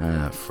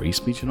 free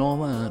speech and all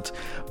that,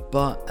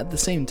 but at the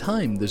same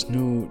time,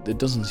 there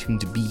doesn't seem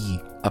to be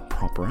a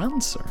proper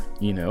answer,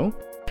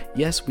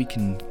 Yes, we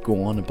can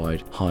go on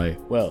about how,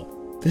 well,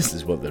 this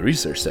is what the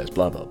research says,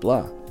 blah, blah,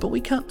 blah. But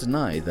we can't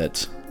deny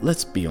that,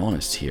 let's be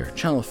honest here,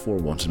 Channel 4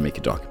 wanted to make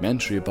a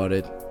documentary about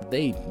it,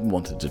 they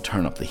wanted to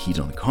turn up the heat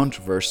on the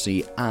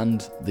controversy,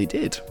 and they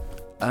did.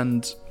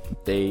 And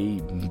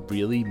they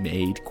really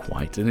made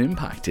quite an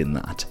impact in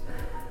that.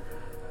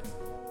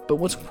 But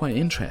what's quite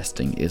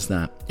interesting is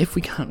that if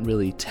we can't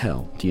really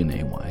tell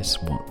DNA-wise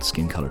what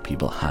skin colour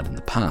people had in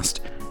the past,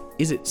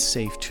 is it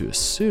safe to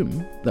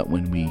assume that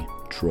when we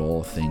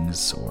draw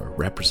things or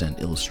represent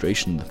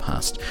illustration in the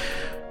past,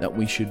 that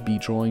we should be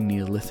drawing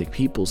Neolithic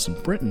peoples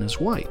in Britain as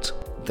white?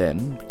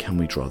 Then can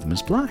we draw them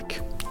as black?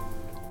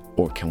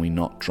 Or can we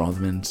not draw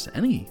them as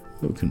any?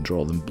 We can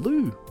draw them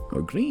blue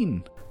or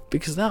green,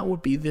 because that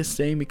would be the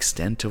same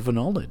extent of a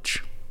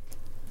knowledge.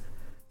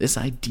 This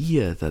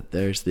idea that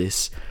there's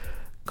this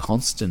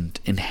constant,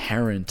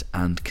 inherent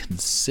and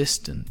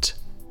consistent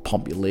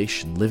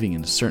population living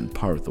in a certain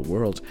part of the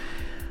world,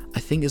 I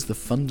think is the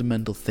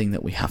fundamental thing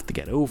that we have to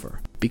get over,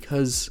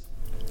 because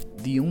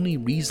the only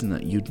reason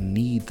that you'd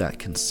need that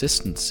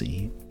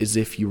consistency is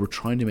if you were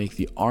trying to make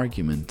the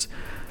argument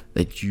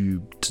that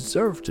you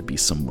deserve to be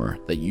somewhere,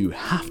 that you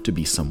have to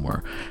be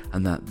somewhere,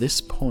 and that this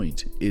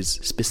point is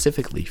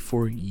specifically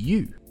for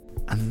you.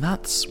 And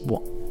that's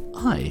what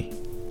I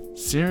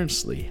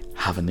seriously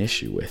have an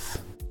issue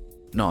with.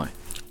 Now,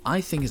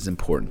 I think it's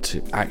important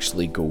to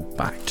actually go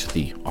back to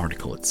the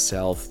article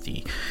itself,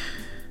 the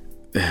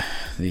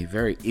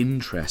very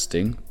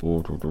interesting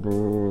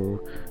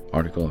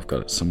article. I've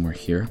got it somewhere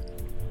here.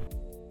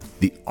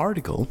 The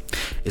article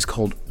is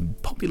called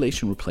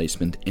Population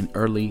Replacement in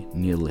Early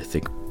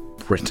Neolithic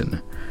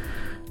Britain.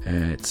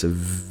 There's a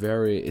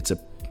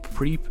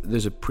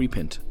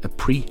preprint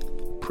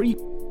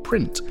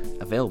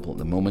available at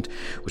the moment,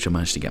 which I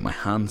managed to get my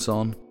hands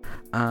on,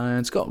 and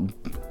it's got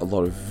a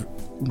lot of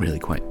really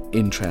quite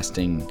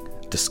interesting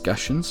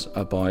discussions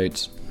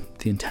about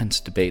the intense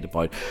debate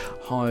about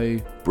how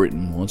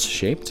Britain was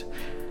shaped,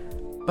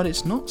 but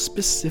it's not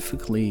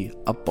specifically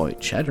about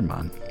Cheddar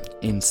Man.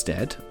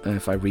 Instead,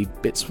 if I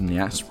read bits from the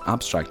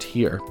abstract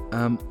here,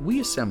 we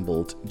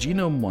assembled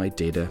genome-wide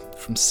data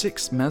from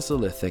 6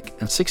 Mesolithic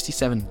and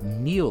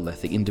 67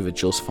 Neolithic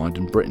individuals found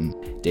in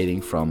Britain,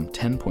 dating from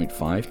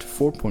 10.5 to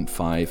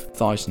 4.5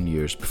 thousand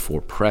years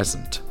before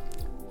present.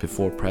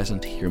 Before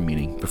present here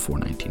meaning before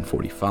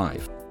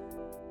 1945.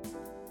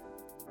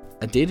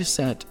 A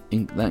dataset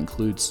that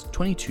includes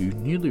 22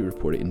 newly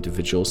reported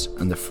individuals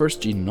and the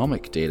first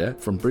genomic data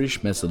from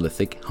British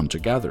Mesolithic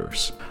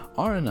hunter-gatherers.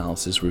 Our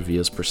analysis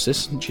reveals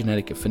persistent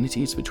genetic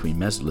affinities between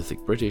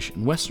Mesolithic British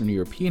and Western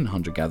European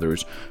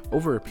hunter-gatherers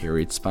over a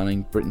period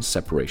spanning Britain's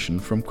separation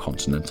from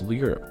continental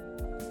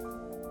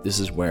Europe. This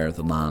is where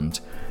the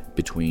land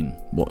between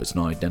what is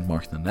now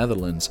Denmark and the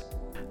Netherlands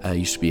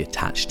used to be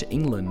attached to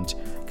England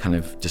kind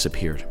of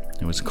disappeared.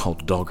 It was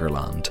called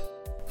Doggerland.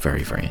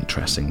 Very, very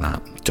interesting,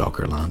 that.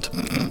 Doggerland.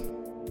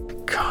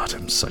 God,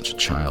 I'm such a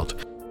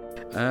child.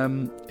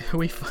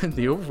 we find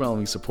the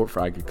overwhelming support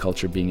for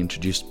agriculture being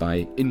introduced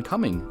by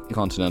incoming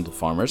continental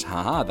farmers.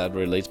 Haha, that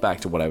relates back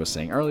to what I was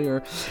saying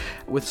earlier.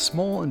 With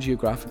small and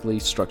geographically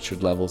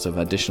structured levels of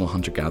additional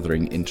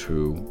hunter-gathering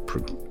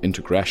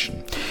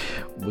integration.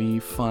 We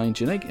find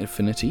genetic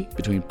affinity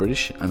between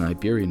British and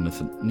Iberian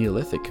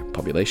Neolithic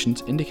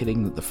populations,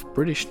 indicating that the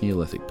British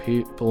Neolithic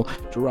people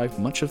derived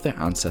much of their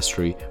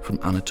ancestry from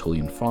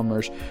Anatolian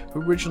farmers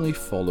who originally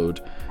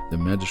followed the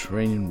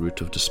Mediterranean route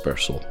of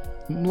dispersal,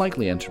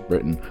 likely entered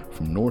Britain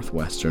from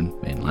northwestern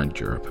mainland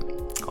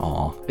Europe.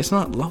 Aw, it's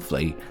not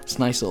lovely. It's a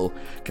nice little,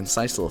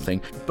 concise little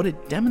thing, but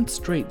it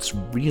demonstrates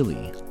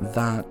really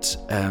that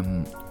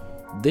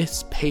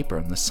this paper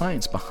and the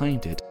science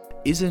behind it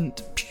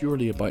isn't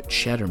purely about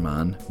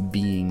Cheddarman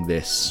being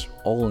this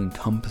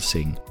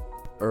all-encompassing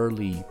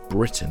early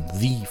Britain,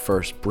 the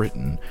first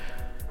Britain,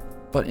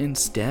 but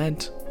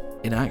instead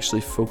it actually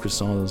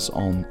focuses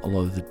on a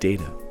lot of the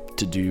data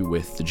to do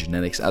with the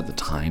genetics at the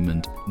time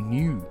and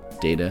new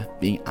data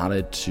being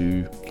added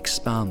to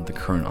expand the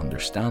current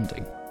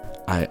understanding.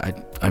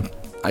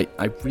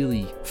 I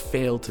really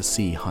fail to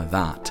see how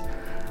that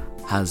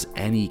has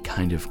any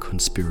kind of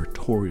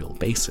conspiratorial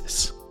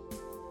basis.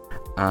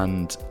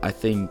 And I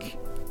think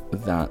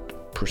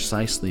that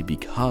precisely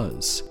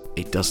because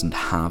it doesn't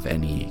have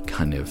any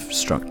kind of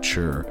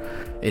structure,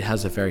 it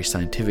has a very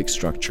scientific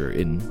structure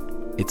in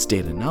its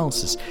data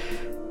analysis,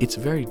 it's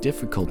very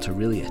difficult to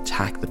really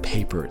attack the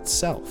paper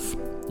itself,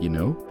 you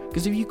know?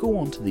 Because if you go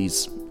onto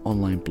these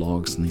online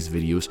blogs and these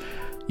videos,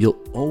 you'll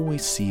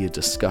always see a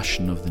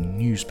discussion of the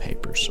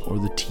newspapers or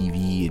the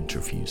TV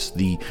interviews,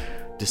 the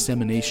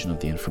dissemination of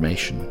the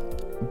information.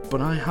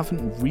 But I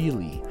haven't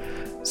really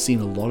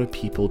seen a lot of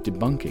people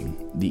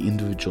debunking the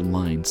individual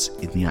lines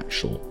in the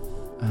actual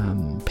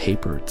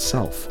paper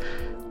itself,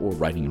 or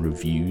writing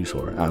reviews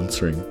or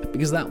answering,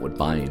 because that would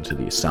buy into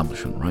the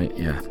establishment, right?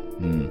 Yeah.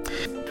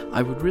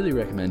 I would really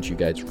recommend you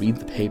guys read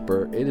the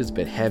paper. It is a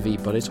bit heavy,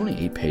 but it's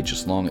only 8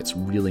 pages long. It's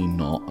really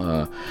not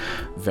a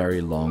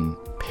very long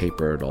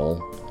paper at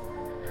all.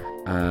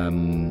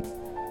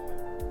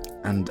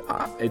 And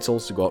it's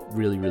also got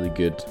really, really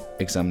good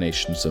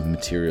examinations of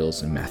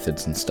materials and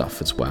methods and stuff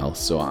as well.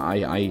 So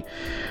I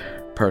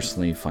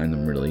personally find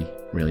them really,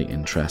 really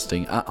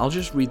interesting. I'll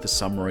just read the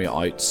summary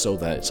out so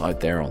that it's out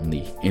there on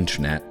the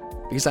internet,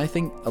 because I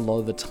think a lot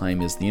of the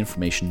time is the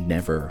information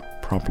never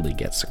properly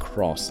gets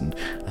across, and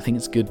I think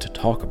it's good to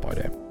talk about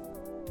it.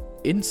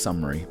 In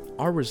summary,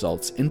 our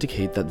results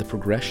indicate that the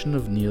progression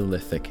of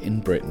Neolithic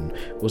in Britain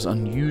was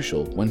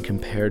unusual when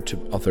compared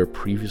to other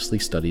previously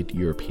studied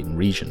European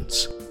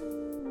regions.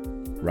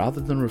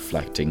 Rather than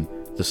reflecting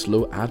the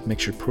slow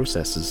admixture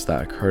processes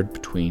that occurred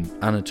between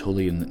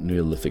Anatolian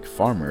Neolithic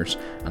farmers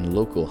and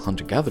local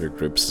hunter-gatherer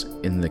groups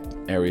in the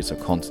areas of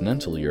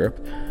continental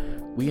Europe,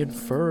 we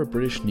infer a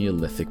British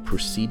Neolithic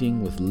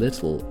proceeding with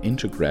little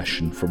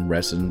integration from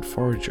resident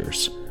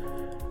foragers,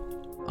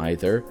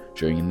 either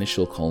during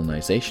initial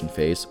colonization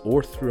phase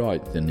or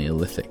throughout the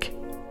Neolithic.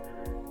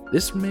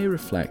 This may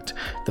reflect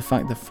the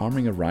fact that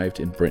farming arrived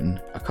in Britain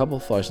a couple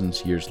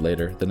thousand years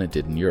later than it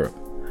did in Europe.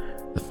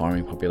 The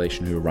farming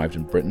population who arrived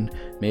in Britain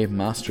may have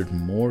mastered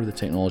more of the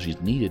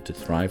technologies needed to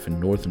thrive in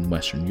northern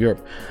Western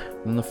Europe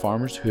than the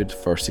farmers who had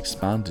first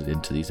expanded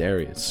into these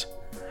areas.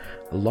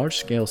 A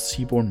large-scale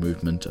seaborne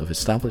movement of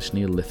established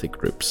Neolithic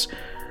groups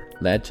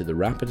led to the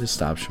rapid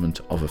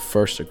establishment of a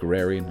first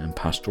agrarian and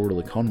pastoral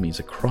economies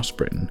across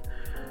Britain,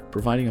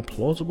 providing a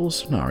plausible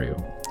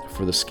scenario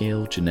for the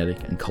scale of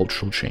genetic and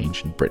cultural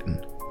change in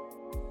Britain.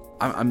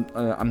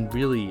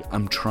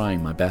 I'm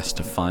trying my best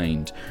to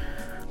find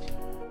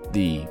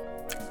the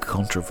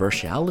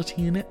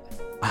controversiality in it.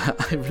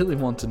 I really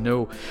want to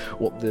know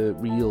what the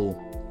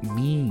real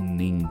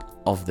meaning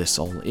of this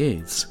all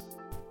is,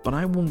 but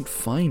I won't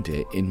find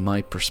it in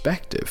my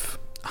perspective.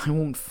 I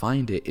won't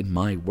find it in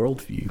my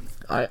worldview.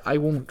 I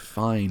won't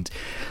find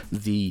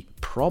the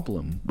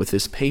problem with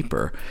this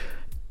paper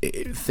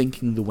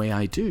thinking the way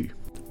I do.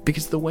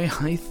 Because the way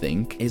I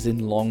think is in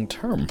long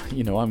term.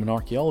 You know, I'm an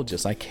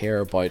archaeologist. I care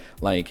about,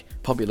 like,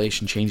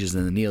 population changes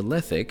in the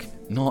Neolithic,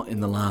 not in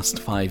the last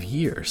 5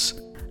 years.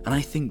 And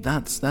I think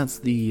that's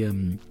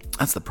the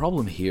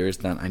problem here, is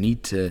that I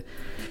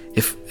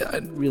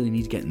really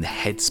need to get in the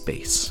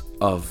headspace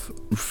of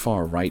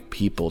far right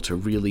people to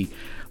really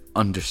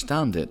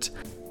understand it.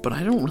 But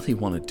I don't really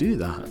want to do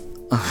that.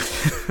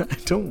 I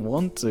don't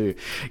want to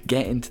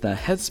get into that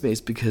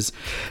headspace, because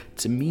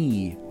to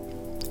me,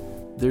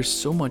 there's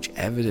so much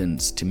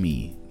evidence to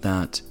me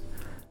that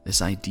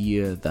this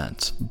idea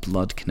that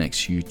blood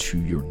connects you to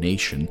your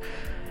nation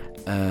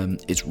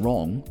is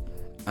wrong.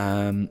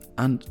 And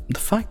the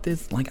fact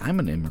is, like, I'm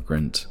an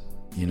immigrant,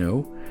 you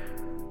know.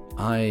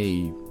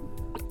 I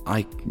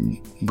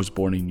was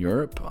born in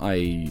Europe.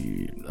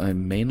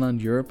 I'm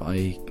mainland Europe.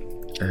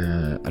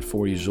 At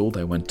 4 years old,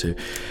 I moved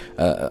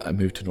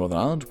to Northern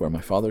Ireland, where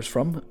my father's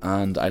from,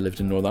 and I lived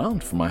in Northern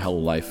Ireland for my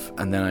whole life.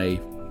 And then I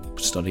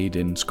studied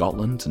in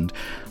Scotland, and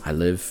I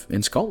live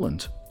in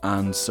Scotland.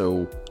 And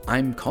so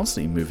I'm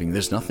constantly moving.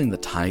 There's nothing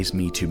that ties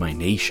me to my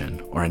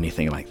nation or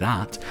anything like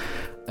that.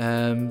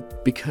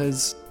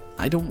 because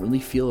I don't really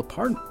feel a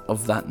part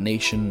of that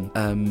nation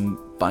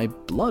by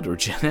blood or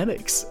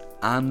genetics,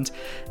 and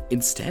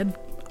instead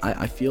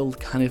I feel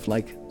kind of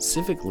like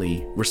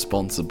civically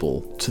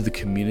responsible to the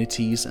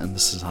communities and the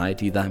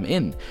society that I'm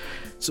in.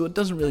 So it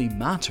doesn't really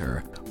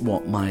matter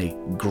what my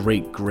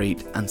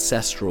great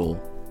ancestral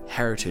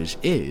heritage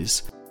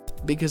is,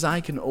 because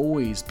I can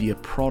always be a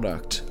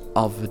product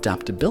of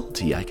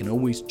adaptability. I can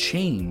always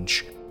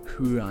change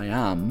who I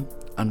am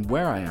and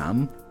where I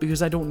am,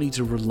 because I don't need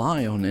to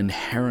rely on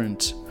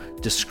inherent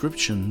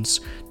descriptions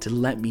to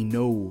let me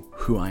know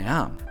who I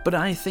am. But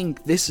I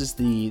think this is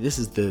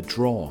the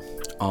draw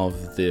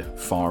of the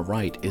far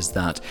right, is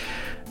that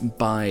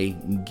by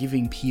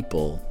giving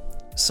people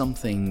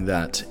something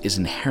that is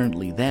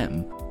inherently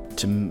them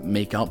to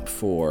make up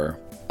for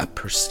a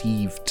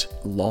perceived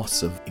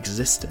loss of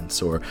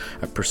existence or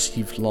a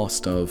perceived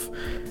loss of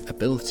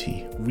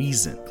ability,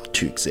 reason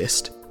to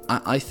exist,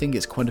 I think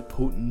it's quite a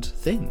potent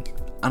thing.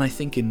 And I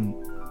think in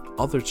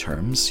other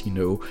terms,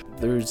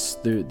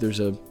 there's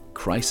a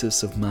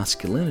crisis of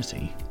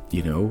masculinity,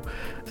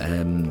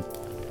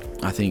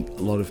 I think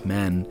a lot of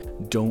men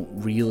don't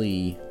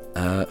really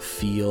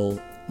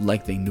feel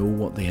like they know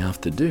what they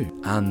have to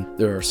do. And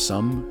there are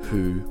some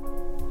who,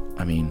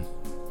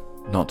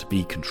 not to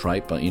be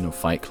contrite, but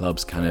Fight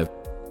Club's kind of,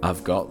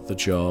 I've got the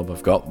job,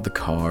 I've got the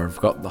car, I've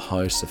got the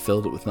house, I've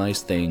filled it with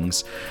nice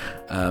things,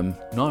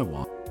 now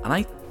what? And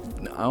I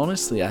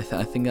honestly, I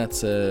think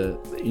that's a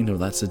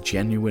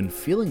genuine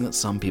feeling that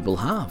some people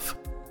have,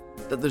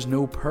 that there's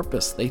no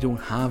purpose. They don't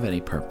have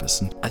any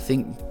purpose. And I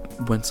think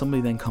when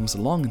somebody then comes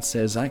along and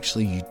says,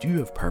 actually, you do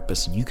have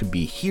purpose and you can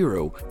be a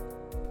hero,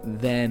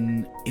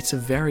 then it's a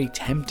very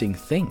tempting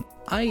thing.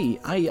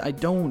 I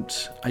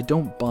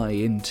don't buy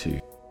into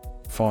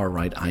far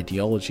right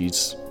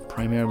ideologies,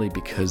 primarily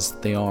because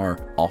they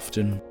are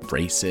often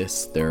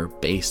racist. They're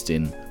based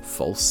in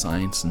false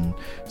science and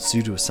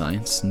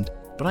pseudoscience,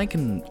 but I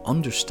can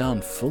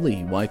understand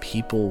fully why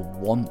people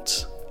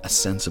want a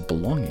sense of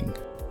belonging.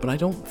 But I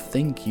don't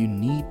think you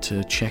need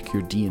to check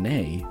your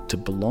DNA to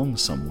belong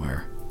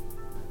somewhere.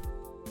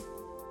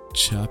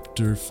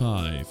 Chapter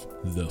 5: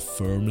 The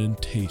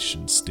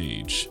Fermentation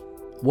Stage.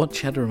 What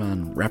Cheddar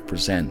Man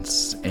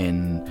represents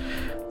in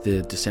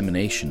the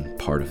dissemination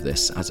part of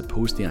this, as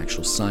opposed to the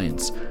actual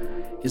science,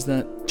 is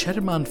that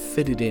Cheddar Man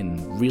fitted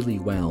in really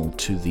well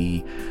to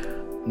the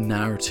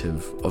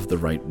narrative of the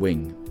right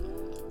wing.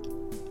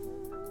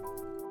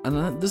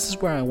 And this is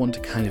where I want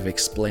to kind of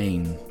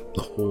explain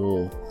the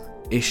whole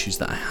issues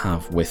that I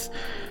have with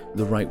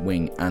the right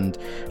wing and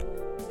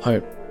how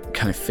it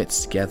kind of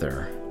fits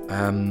together.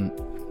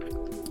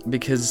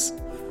 Because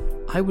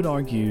I would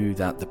argue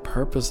that the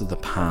purpose of the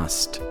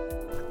past,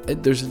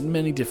 there's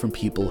many different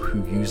people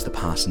who use the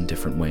past in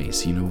different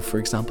ways. For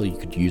example, you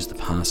could use the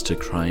past to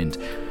try and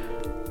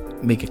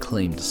make a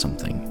claim to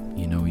something.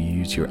 You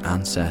use your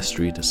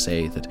ancestry to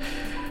say that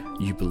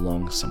you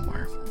belong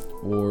somewhere.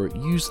 Or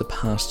use the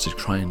past to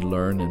try and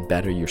learn and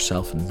better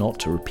yourself and not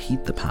to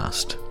repeat the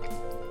past.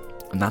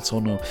 And that's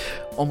on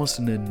almost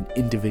on an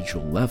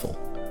individual level.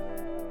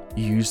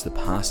 You use the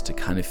past to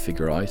kind of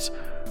figure out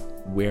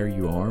where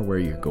you are, where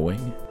you're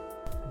going.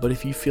 But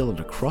if you feel at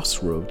a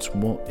crossroads,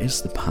 what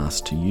is the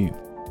past to you?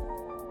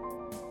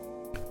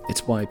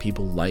 It's why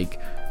people like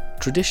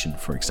tradition,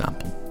 for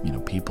example.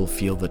 People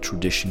feel that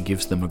tradition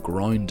gives them a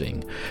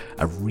grounding,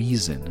 a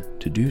reason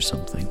to do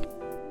something.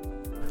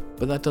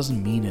 But that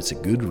doesn't mean it's a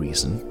good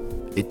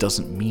reason. It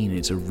doesn't mean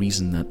it's a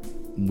reason that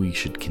we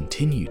should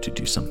continue to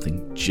do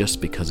something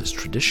just because it's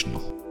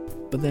traditional.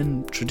 But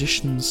then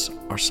traditions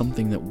are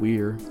something that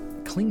we're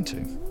cling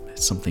to.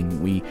 It's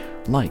something we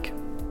like.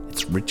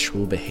 It's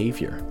ritual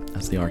behavior,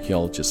 as the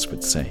archaeologists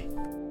would say.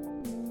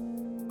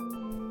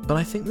 But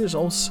I think there's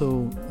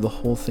also the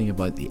whole thing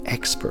about the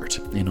expert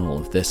in all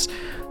of this,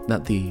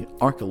 that the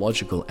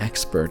archaeological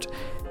expert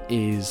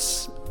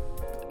is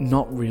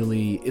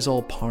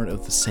all part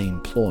of the same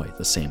ploy,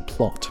 the same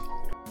plot.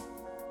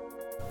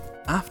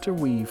 After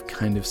we've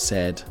kind of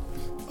said,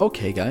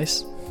 okay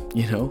guys,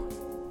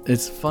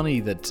 it's funny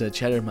that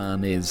Cheddar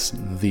Man is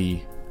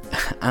the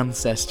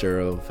ancestor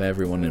of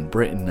everyone in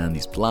Britain and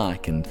he's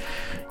black, and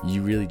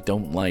you really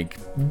don't like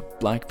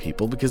black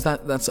people, because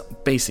that's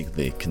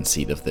basically the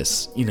conceit of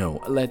this.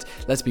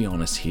 Let's be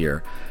honest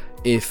here.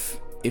 If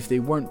they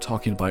weren't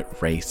talking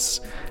about race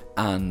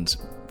and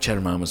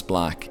Cheddar Man was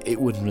black, it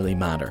wouldn't really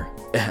matter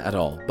at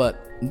all. But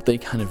they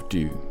kind of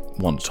do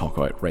want to talk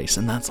about race,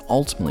 and that's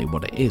ultimately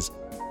what it is.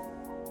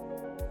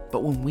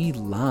 But when we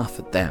laugh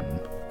at them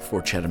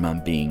for Cheddar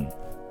Man being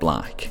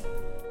black,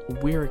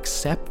 we're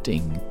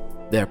accepting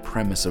their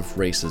premise of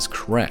race is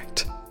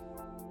correct.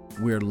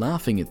 We're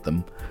laughing at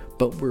them,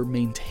 but we're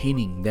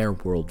maintaining their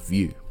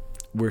worldview.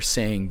 We're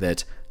saying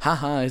that,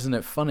 haha, isn't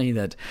it funny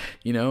that,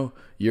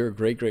 your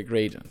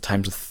great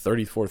times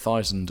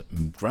 34,000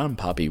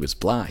 grandpappy was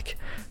black,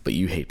 but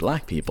you hate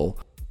black people.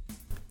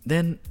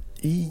 Then,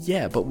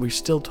 yeah, but we're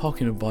still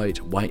talking about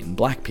white and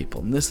black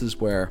people. And this is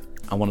where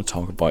I want to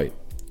talk about,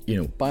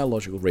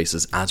 biological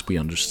races as we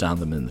understand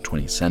them in the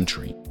 20th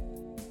century.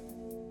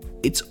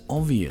 It's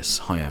obvious,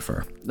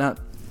 however, that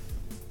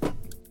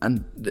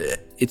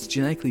it's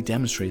genetically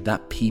demonstrated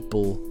that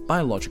people,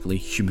 biologically,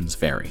 humans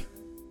vary.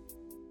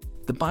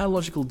 The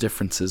biological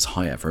differences,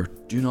 however,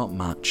 do not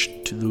match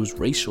to those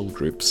racial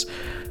groups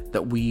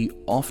that we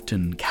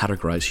often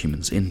categorize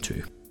humans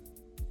into.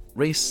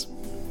 Race,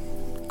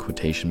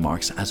 quotation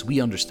marks, as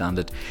we understand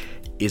it,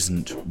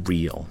 isn't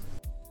real.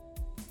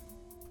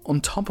 On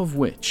top of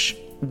which,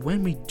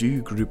 when we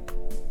do group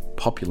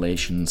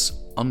populations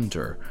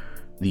under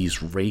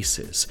these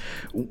races,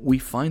 we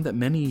find that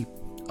many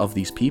of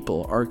these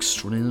people are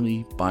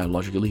extremely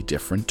biologically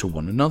different to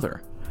one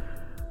another,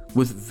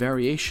 with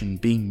variation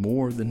being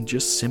more than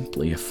just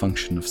simply a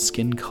function of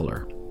skin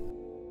color.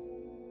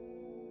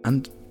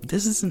 And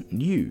this isn't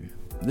new.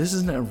 This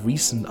isn't a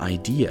recent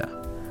idea.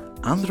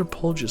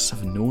 Anthropologists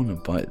have known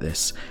about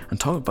this and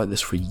talked about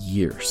this for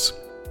years.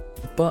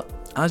 But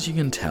as you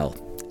can tell,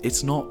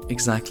 it's not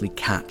exactly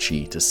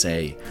catchy to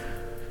say,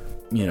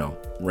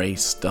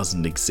 race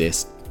doesn't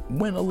exist,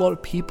 when a lot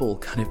of people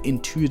kind of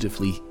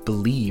intuitively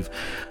believe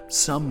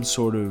some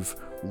sort of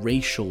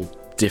racial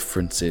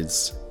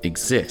differences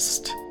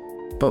exist.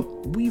 But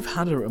we've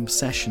had an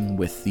obsession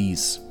with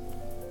these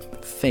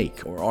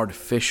fake or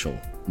artificial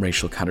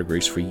racial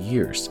categories for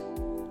years.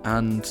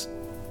 And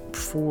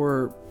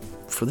for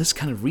this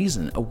kind of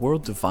reason, a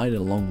world divided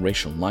along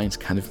racial lines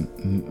kind of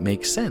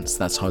makes sense.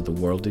 That's how the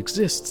world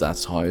exists.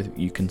 That's how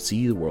you can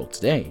see the world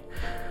today.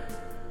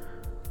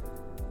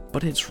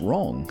 But it's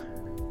wrong.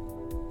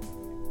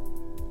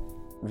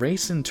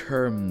 Race in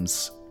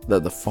terms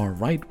that the far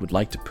right would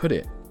like to put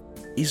it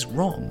is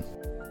wrong.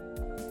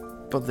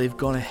 But they've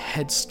got a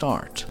head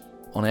start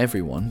on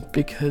everyone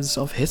because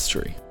of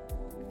history.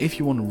 If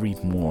you want to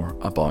read more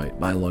about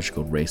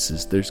biological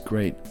races, there's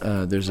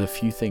a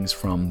few things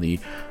from the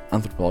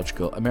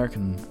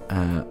American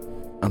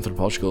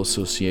Anthropological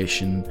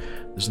Association.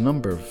 There's a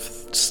number of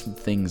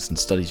things and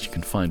studies you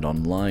can find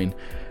online.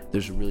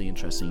 There's a really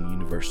interesting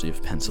University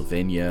of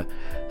Pennsylvania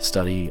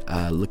study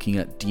looking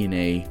at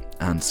DNA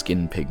and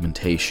skin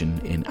pigmentation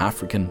in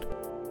African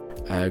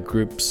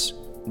groups,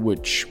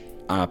 which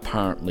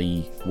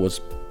apparently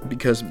was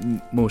because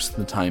most of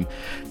the time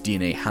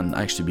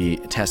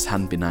tests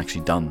hadn't been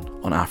actually done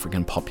on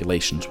African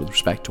populations with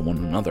respect to one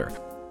another.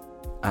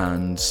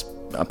 And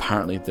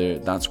apparently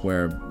that's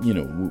where,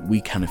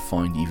 we kind of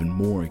find even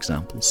more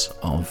examples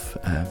of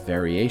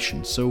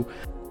variation. So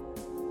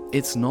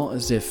it's not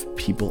as if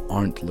people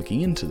aren't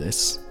looking into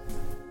this.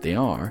 They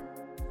are.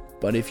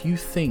 But if you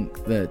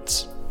think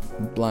that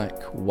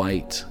black,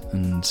 white,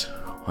 and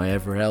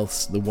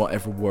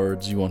whatever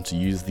words you want to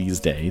use these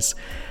days,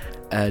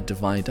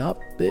 divide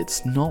up,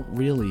 it's not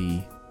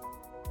really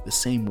the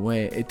same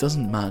way. It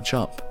doesn't match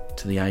up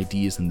to the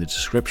ideas and the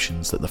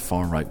descriptions that the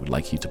far right would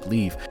like you to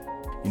believe.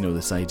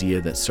 This idea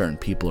that certain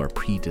people are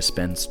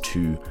predisposed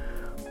to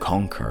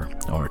conquer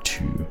or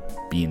to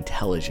be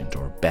intelligent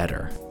or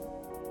better,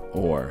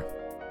 or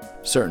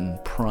certain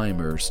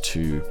primers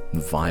to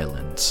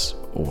violence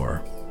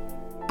or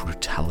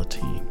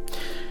brutality.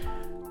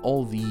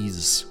 All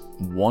these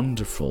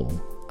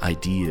wonderful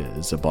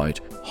ideas about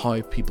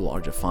how people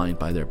are defined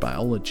by their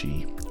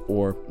biology,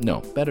 or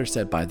no, better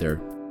said, by their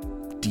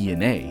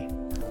DNA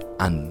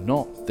and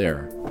not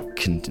their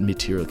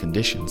material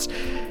conditions,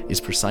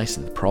 is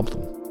precisely the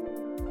problem.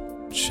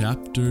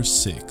 Chapter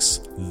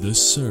 6: The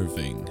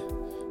Serving.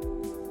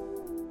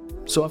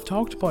 So I've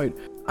talked about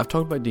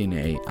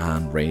DNA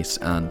and race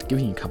and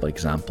giving you a couple of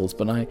examples,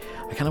 but I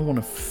kind of want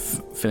to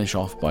finish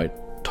off by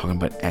talking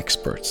about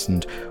experts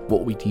and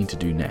what we need to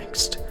do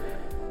next.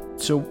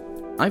 So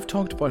I've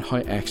talked about how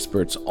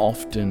experts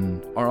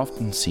are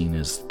often seen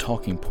as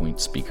talking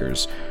point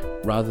speakers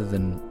rather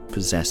than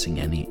possessing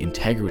any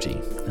integrity,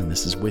 and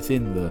this is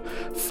within the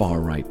far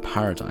right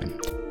paradigm.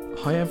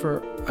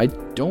 However, I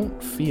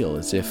don't feel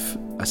as if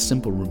a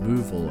simple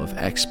removal of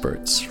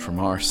experts from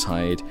our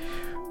side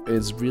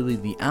is really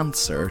the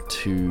answer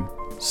to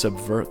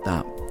subvert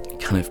that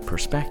kind of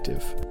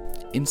perspective.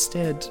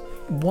 Instead,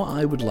 what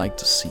I would like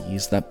to see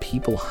is that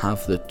people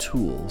have the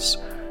tools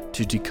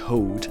to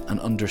decode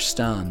and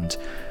understand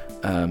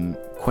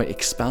quite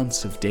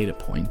expansive data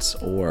points,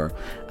 or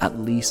at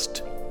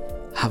least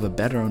have a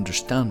better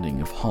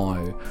understanding of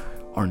how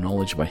our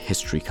knowledge about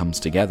history comes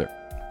together.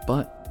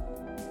 But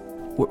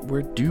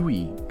where do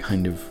we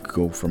kind of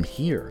go from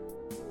here?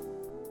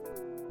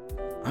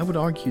 I would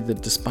argue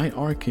that despite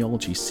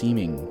archaeology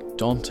seeming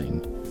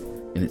daunting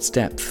in its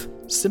depth,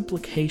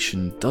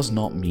 simplification does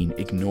not mean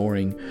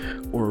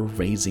ignoring or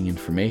erasing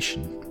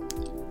information.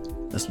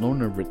 As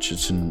Lorna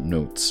Richardson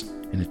notes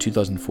in a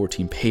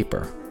 2014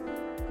 paper,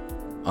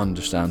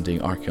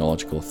 Understanding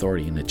Archaeological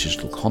Authority in a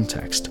Digital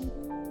Context,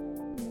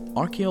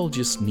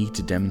 archaeologists need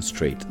to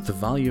demonstrate the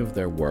value of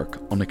their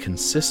work on a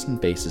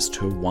consistent basis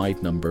to a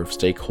wide number of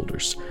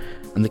stakeholders,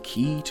 and the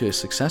key to a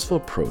successful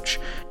approach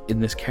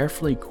in this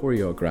carefully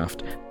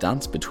choreographed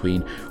dance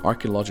between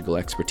archaeological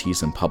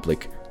expertise and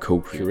public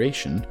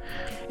co-curation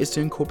is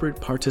to incorporate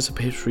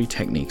participatory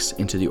techniques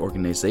into the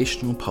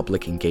organizational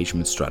public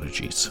engagement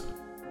strategies.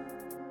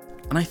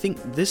 And I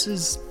think this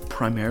is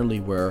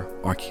primarily where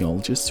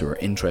archaeologists who are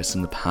interested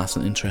in the past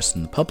and interested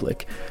in the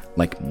public,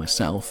 like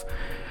myself,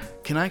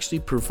 can actually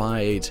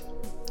provide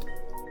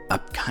a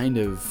kind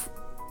of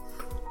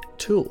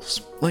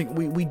tools. Like,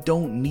 we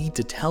don't need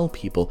to tell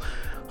people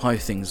how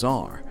things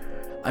are.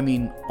 I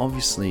mean,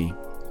 obviously,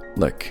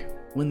 look,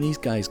 when these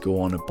guys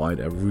go on about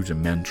a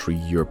rudimentary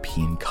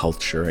European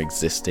culture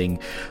existing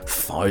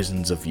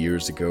thousands of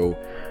years ago,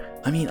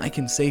 I mean, I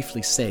can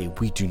safely say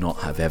we do not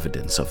have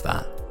evidence of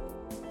that.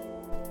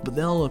 But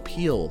they'll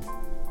appeal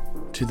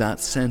to that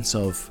sense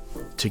of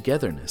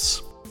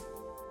togetherness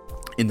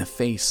in the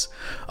face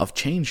of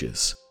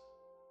changes.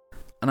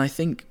 And I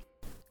think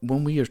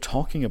when we are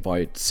talking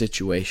about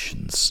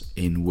situations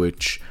in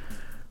which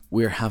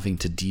we're having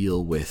to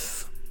deal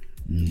with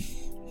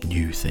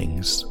new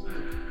things,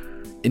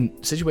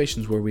 in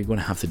situations where we're going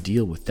to have to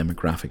deal with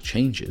demographic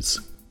changes,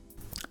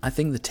 I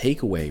think the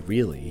takeaway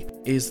really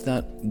is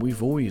that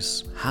we've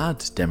always had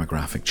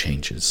demographic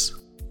changes.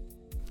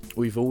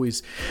 We've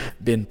always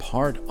been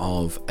part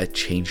of a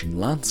changing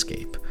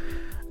landscape,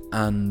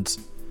 and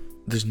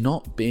there's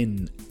not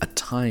been a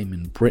time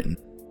in Britain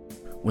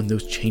when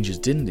those changes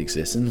didn't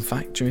exist. And in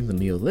fact, during the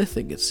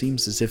Neolithic, it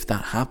seems as if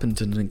that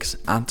happened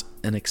at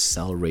an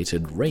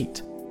accelerated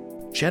rate.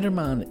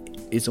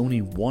 Cheddarman is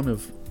only one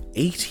of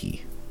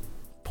 80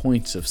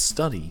 points of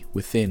study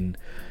within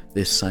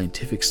this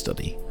scientific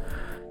study.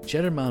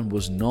 Cheddarman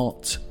was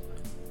not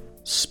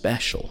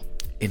special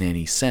in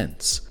any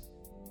sense.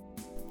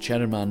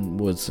 Cheddarman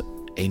was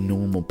a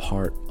normal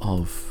part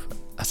of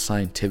a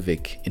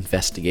scientific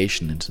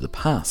investigation into the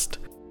past.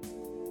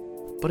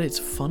 But it's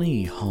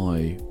funny how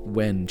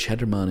when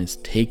Cheddarman is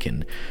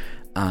taken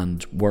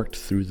and worked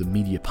through the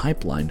media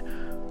pipeline,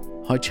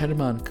 how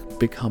Cheddarman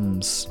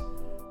becomes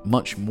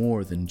much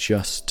more than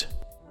just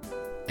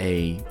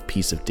a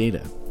piece of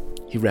data.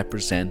 He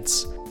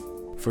represents,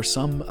 for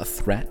some, a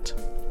threat,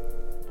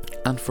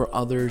 and for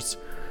others,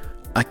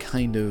 a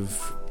kind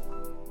of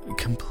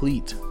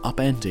complete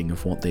upending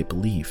of what they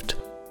believed.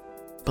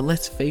 But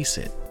let's face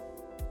it,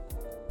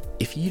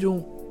 if you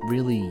don't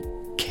really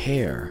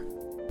care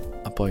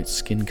about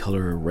skin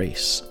color or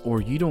race,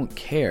 or you don't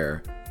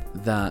care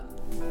that,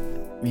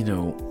 you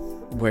know,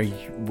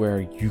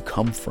 where you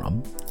come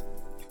from,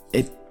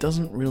 it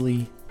doesn't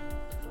really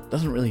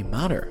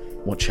matter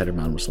what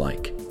Cheddarman was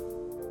like.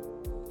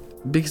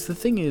 Because the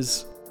thing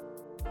is,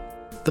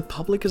 the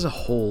public as a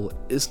whole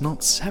is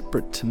not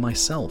separate to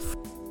myself.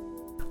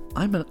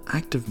 I'm an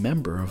active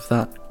member of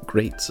that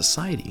great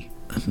society,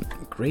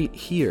 great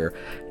here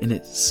in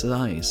its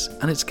size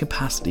and its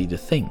capacity to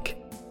think.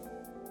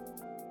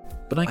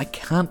 But I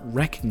can't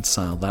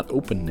reconcile that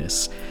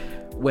openness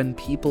when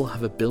people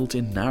have a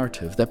built-in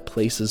narrative that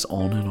places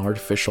on an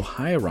artificial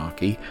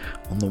hierarchy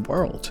on the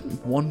world,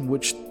 one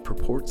which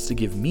purports to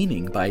give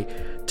meaning by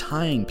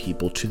tying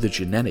people to the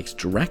genetics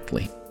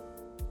directly.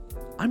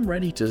 I'm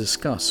ready to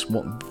discuss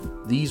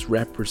what these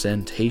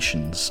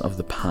representations of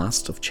the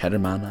past of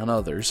Cheddarman and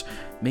others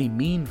may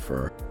mean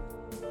for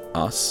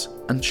us,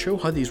 and show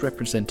how these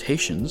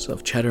representations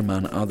of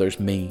Cheddarman and others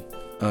may,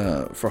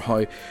 for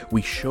how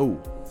we show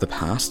the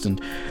past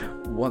and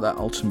how that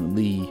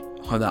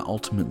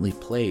ultimately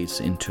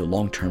plays into a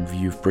long-term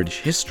view of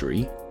British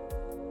history.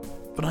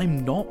 But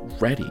I'm not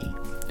ready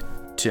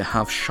to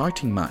have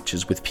shouting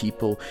matches with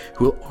people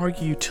who will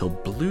argue till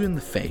blue in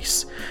the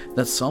face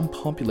that some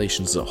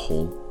populations as a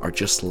whole are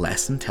just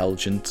less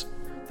intelligent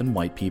than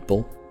white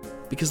people,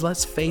 because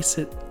let's face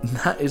it,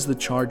 that is the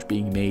charge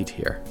being made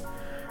here.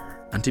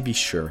 And to be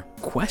sure,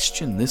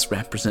 question this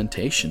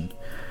representation,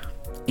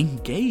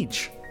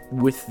 engage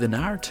with the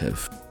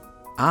narrative,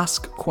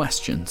 ask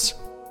questions,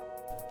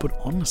 but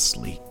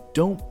honestly,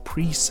 don't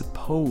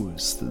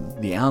presuppose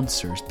the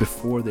answers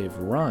before they've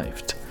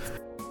arrived.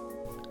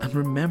 And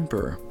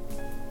remember,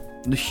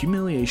 the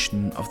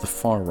humiliation of the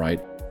far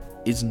right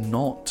is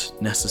not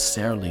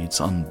necessarily its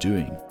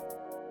undoing.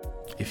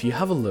 If you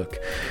have a look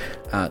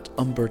at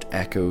Umberto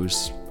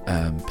Eco's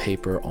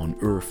paper on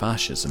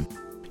Eurofascism,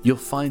 you'll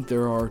find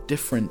there are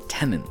different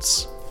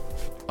tenets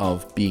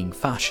of being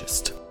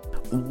fascist.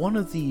 One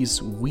of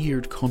these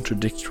weird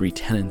contradictory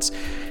tenets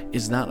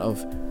is that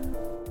of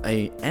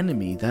an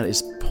enemy that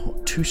is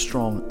too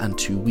strong and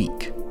too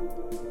weak.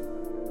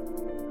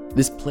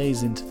 This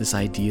plays into this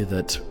idea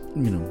that,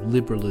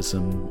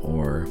 liberalism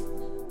or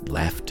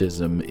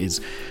leftism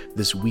is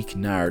this weak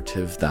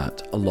narrative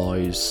that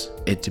allows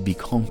it to be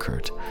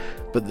conquered.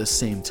 But at the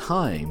same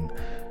time,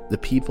 the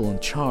people in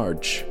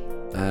charge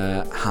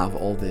have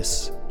all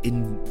this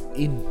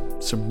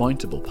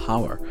insurmountable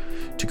power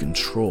to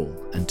control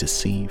and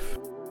deceive.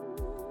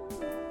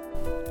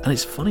 And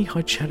it's funny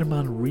how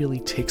Cheddarman really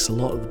ticks a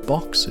lot of the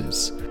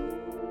boxes.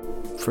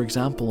 For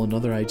example,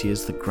 another idea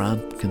is the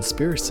grand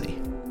conspiracy,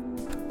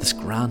 this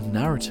grand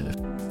narrative.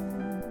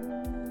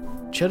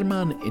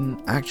 Cheddarman,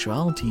 in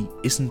actuality,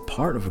 isn't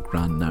part of a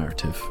grand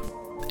narrative.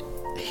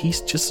 He's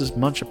just as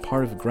much a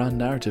part of a grand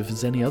narrative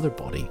as any other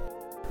body.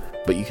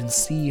 But you can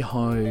see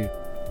how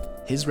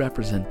his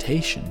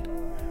representation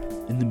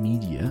in the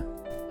media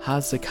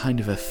has a kind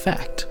of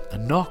effect, a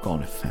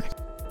knock-on effect.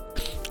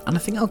 And I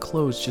think I'll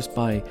close just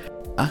by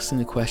asking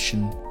the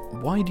question,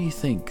 why do you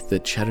think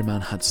that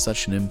Cheddarman had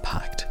such an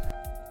impact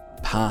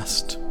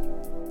past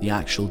the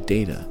actual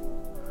data?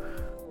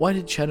 Why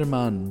did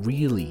Cheddarman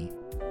really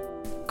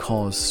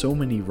cause so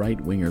many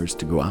right-wingers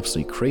to go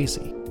absolutely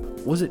crazy?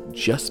 Was it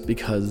just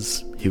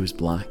because he was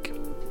black?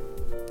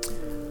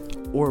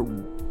 Or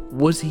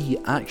was he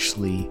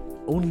actually,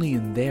 only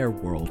in their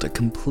world, a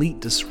complete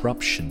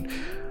disruption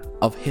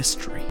of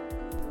history?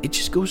 It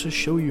just goes to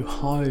show you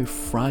how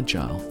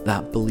fragile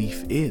that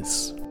belief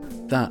is.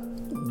 That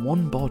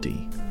one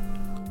body,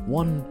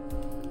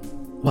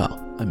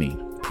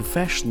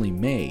 professionally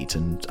made,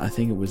 and I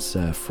think it was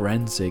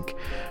forensic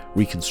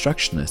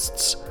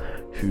reconstructionists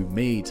who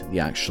made the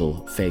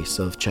actual face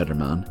of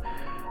Cheddarman.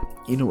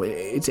 You know,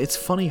 it's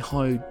funny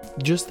how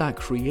just that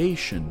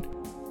creation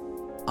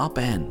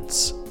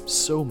upends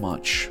so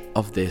much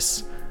of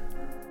this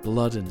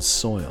blood and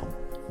soil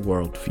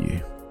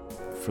worldview.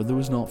 For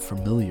those not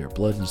familiar,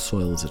 blood and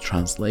soil is a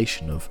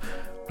translation of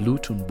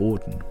Blut und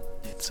Boden.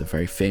 It's a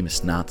very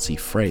famous Nazi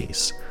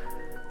phrase,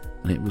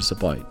 and it was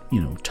about,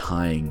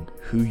 tying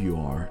who you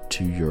are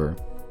to your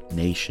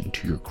nation,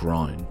 to your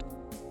ground.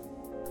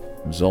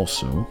 It was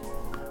also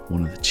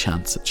one of the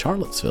chants at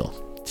Charlottesville.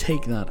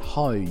 Take that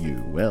how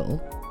you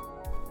will.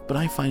 But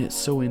I find it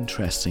so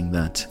interesting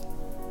that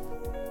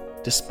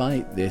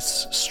despite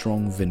this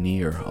strong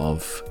veneer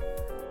of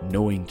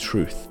knowing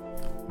truth,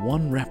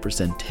 one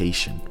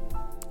representation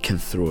can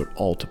throw it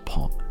all to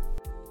pot.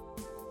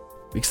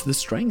 Because the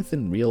strength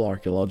in real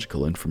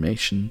archaeological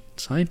information,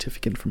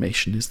 scientific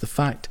information, is the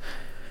fact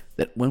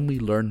that when we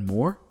learn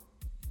more,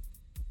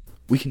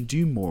 we can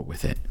do more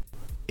with it.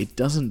 It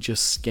doesn't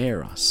just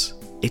scare us,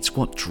 it's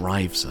what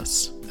drives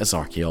us as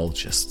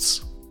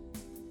archaeologists.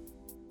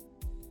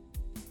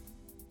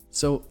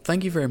 So,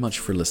 thank you very much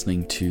for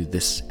listening to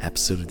this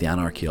episode of The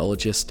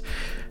Anarchaeologist.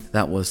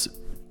 That was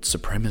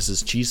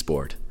Supremacist Cheese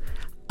Board.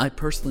 I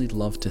personally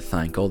love to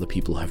thank all the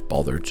people who have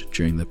bothered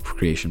during the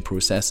creation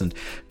process, and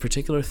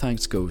particular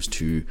thanks goes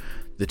to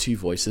the two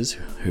voices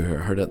who are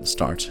heard at the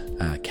start,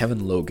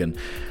 Kevin Logan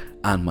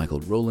and Michael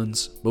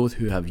Rowlands, both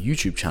who have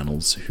YouTube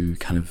channels who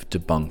kind of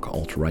debunk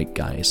alt-right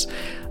guys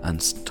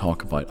and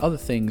talk about other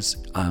things.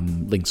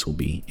 Links will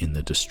be in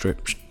the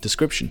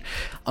description.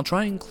 I'll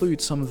try and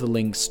include some of the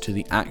links to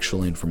the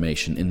actual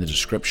information in the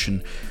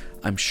description.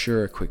 I'm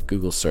sure a quick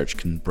Google search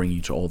can bring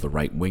you to all the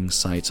right-wing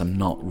sites. I'm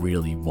not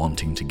really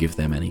wanting to give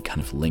them any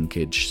kind of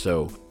linkage,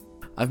 so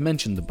I've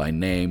mentioned them by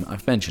name,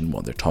 I've mentioned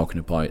what they're talking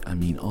about. I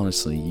mean,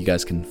 honestly, you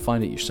guys can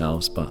find it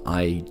yourselves, but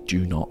I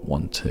do not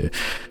want to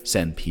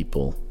send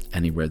people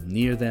anywhere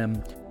near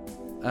them.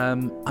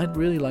 I'd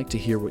really like to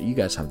hear what you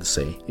guys have to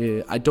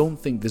say. I don't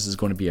think this is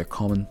going to be a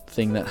common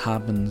thing that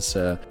happens.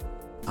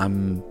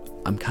 I'm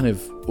kind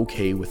of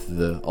okay with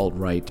the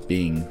alt-right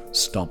being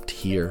stopped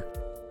here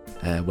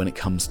when it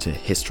comes to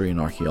history and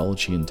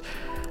archaeology, and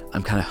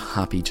I'm kind of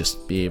happy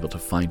just be able to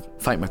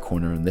fight my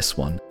corner in this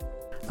one.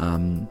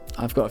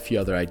 I've got a few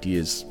other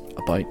ideas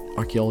about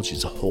archaeology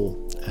as a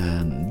whole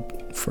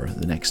for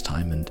the next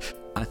time, and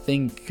I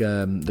think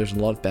there's a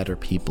lot of better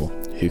people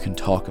who can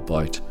talk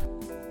about,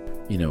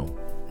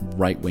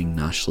 right-wing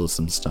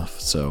nationalism stuff,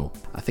 so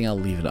I think I'll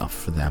leave it up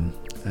for them.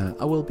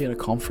 I will be at a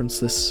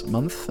conference this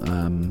month.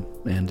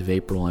 End of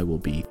April I will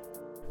be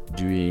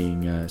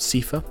doing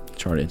CIFA,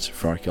 Chartered Institute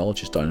for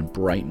Archaeologists, down in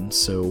Brighton,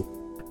 so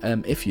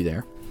if you're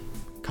there,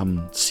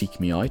 come seek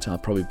me out. I'll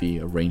probably be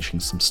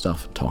arranging some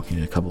stuff and talking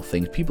to a couple of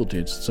things. People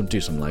do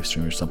some live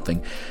stream or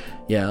something.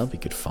 Yeah, it'll be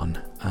good fun.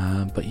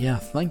 But yeah,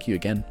 thank you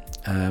again.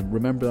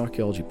 Remember, the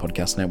Archaeology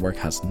Podcast Network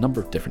has a number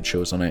of different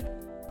shows on it.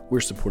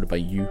 We're supported by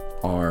you,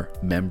 our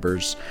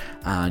members,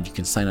 and you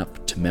can sign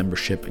up to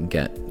membership and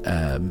get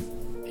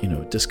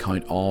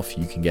discount off.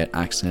 You can get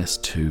access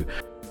to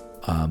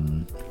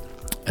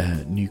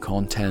new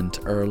content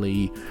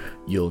early,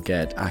 you'll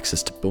get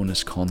access to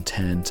bonus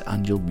content,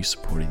 and you'll be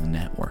supporting the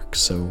network.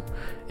 So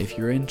if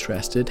you're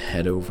interested,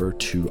 head over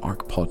to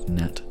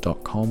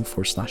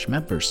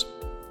archpodnet.com/members.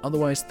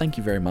 Otherwise, thank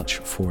you very much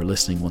for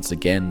listening once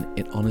again.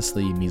 It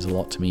honestly means a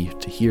lot to me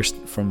to hear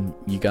from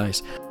you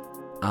guys.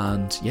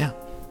 And yeah,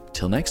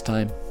 till next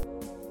time.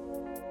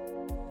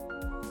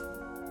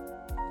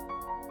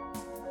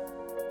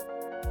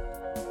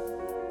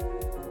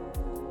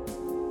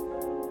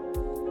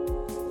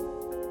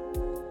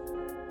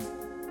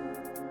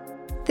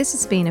 This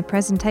has been a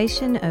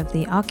presentation of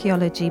the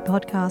Archaeology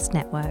Podcast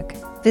Network.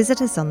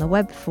 Visit us on the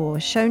web for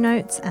show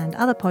notes and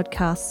other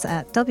podcasts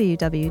at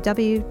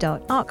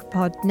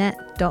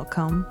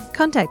www.archpodnet.com.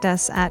 Contact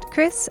us at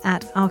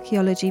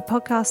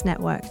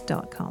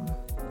chris@archaeologypodcastnetwork.com.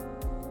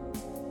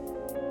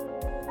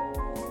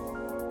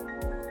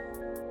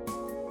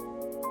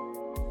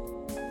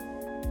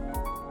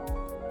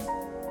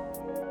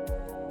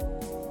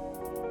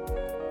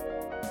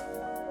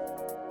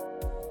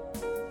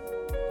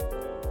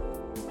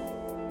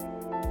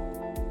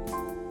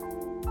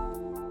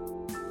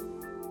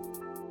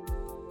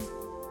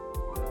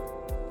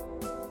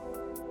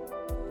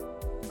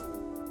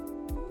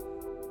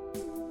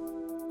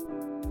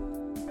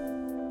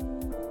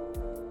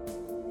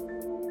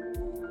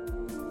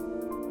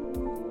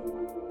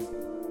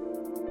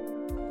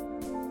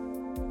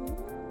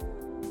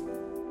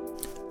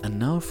 And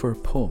now for a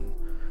poem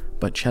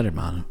by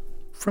Cheddarman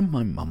from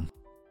my mum.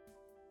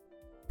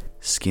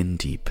 Skin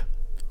deep.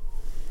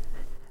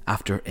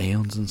 After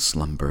aeons in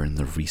slumber in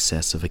the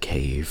recess of a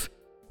cave,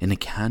 in a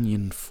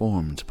canyon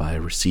formed by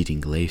a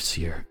receding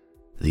glacier,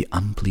 the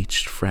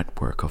unbleached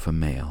fretwork of a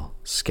male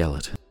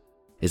skeleton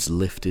is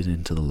lifted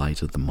into the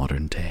light of the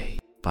modern day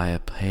by a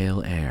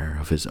pale air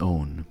of his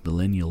own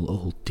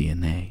millennial-old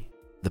DNA.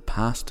 The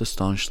past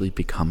astonishingly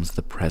becomes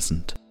the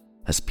present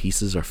as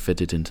pieces are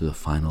fitted into the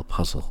final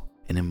puzzle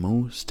in a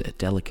most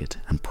delicate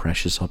and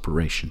precious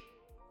operation.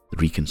 The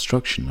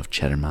reconstruction of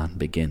Cheddarman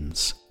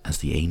begins as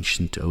the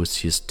ancient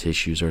osseous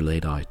tissues are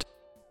laid out,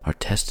 are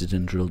tested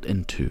and drilled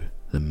into.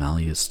 The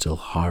malleus still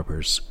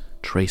harbors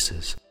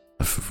traces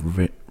of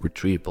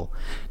retrievable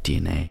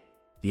DNA.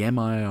 The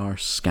MIR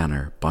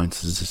scanner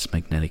bounces its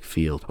magnetic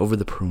field over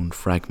the prone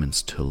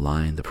fragments to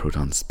align the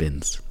proton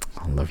spins.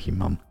 I love you,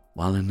 Mum.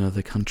 While in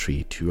another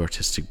country, two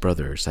artistic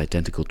brothers,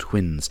 identical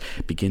twins,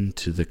 begin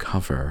to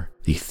cover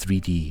the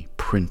 3D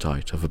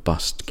printout of a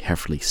bust,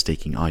 carefully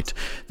staking out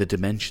the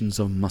dimensions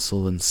of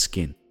muscle and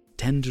skin,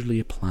 tenderly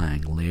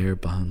applying layer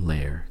by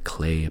layer,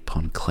 clay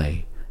upon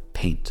clay,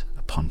 paint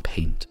upon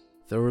paint,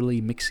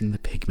 thoroughly mixing the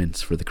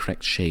pigments for the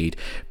correct shade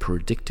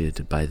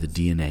predicted by the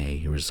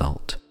DNA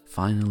result.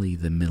 Finally,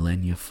 the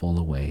millennia fall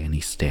away and he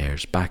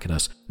stares back at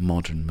us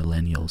modern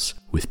millennials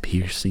with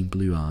piercing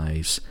blue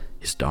eyes,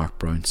 his dark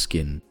brown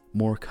skin,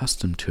 more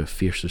accustomed to a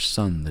fiercer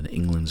sun than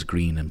England's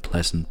green and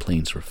pleasant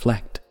plains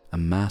reflect. A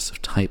mass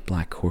of tight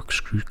black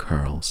corkscrew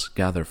curls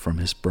gather from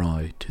his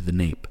brow to the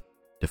nape,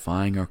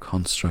 defying our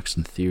constructs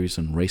and theories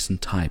on race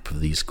and type of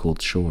these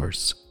cold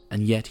shores.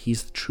 And yet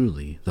he's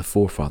truly the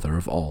forefather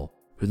of all,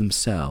 who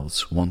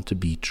themselves want to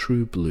be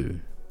true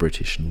blue,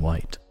 British and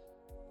white.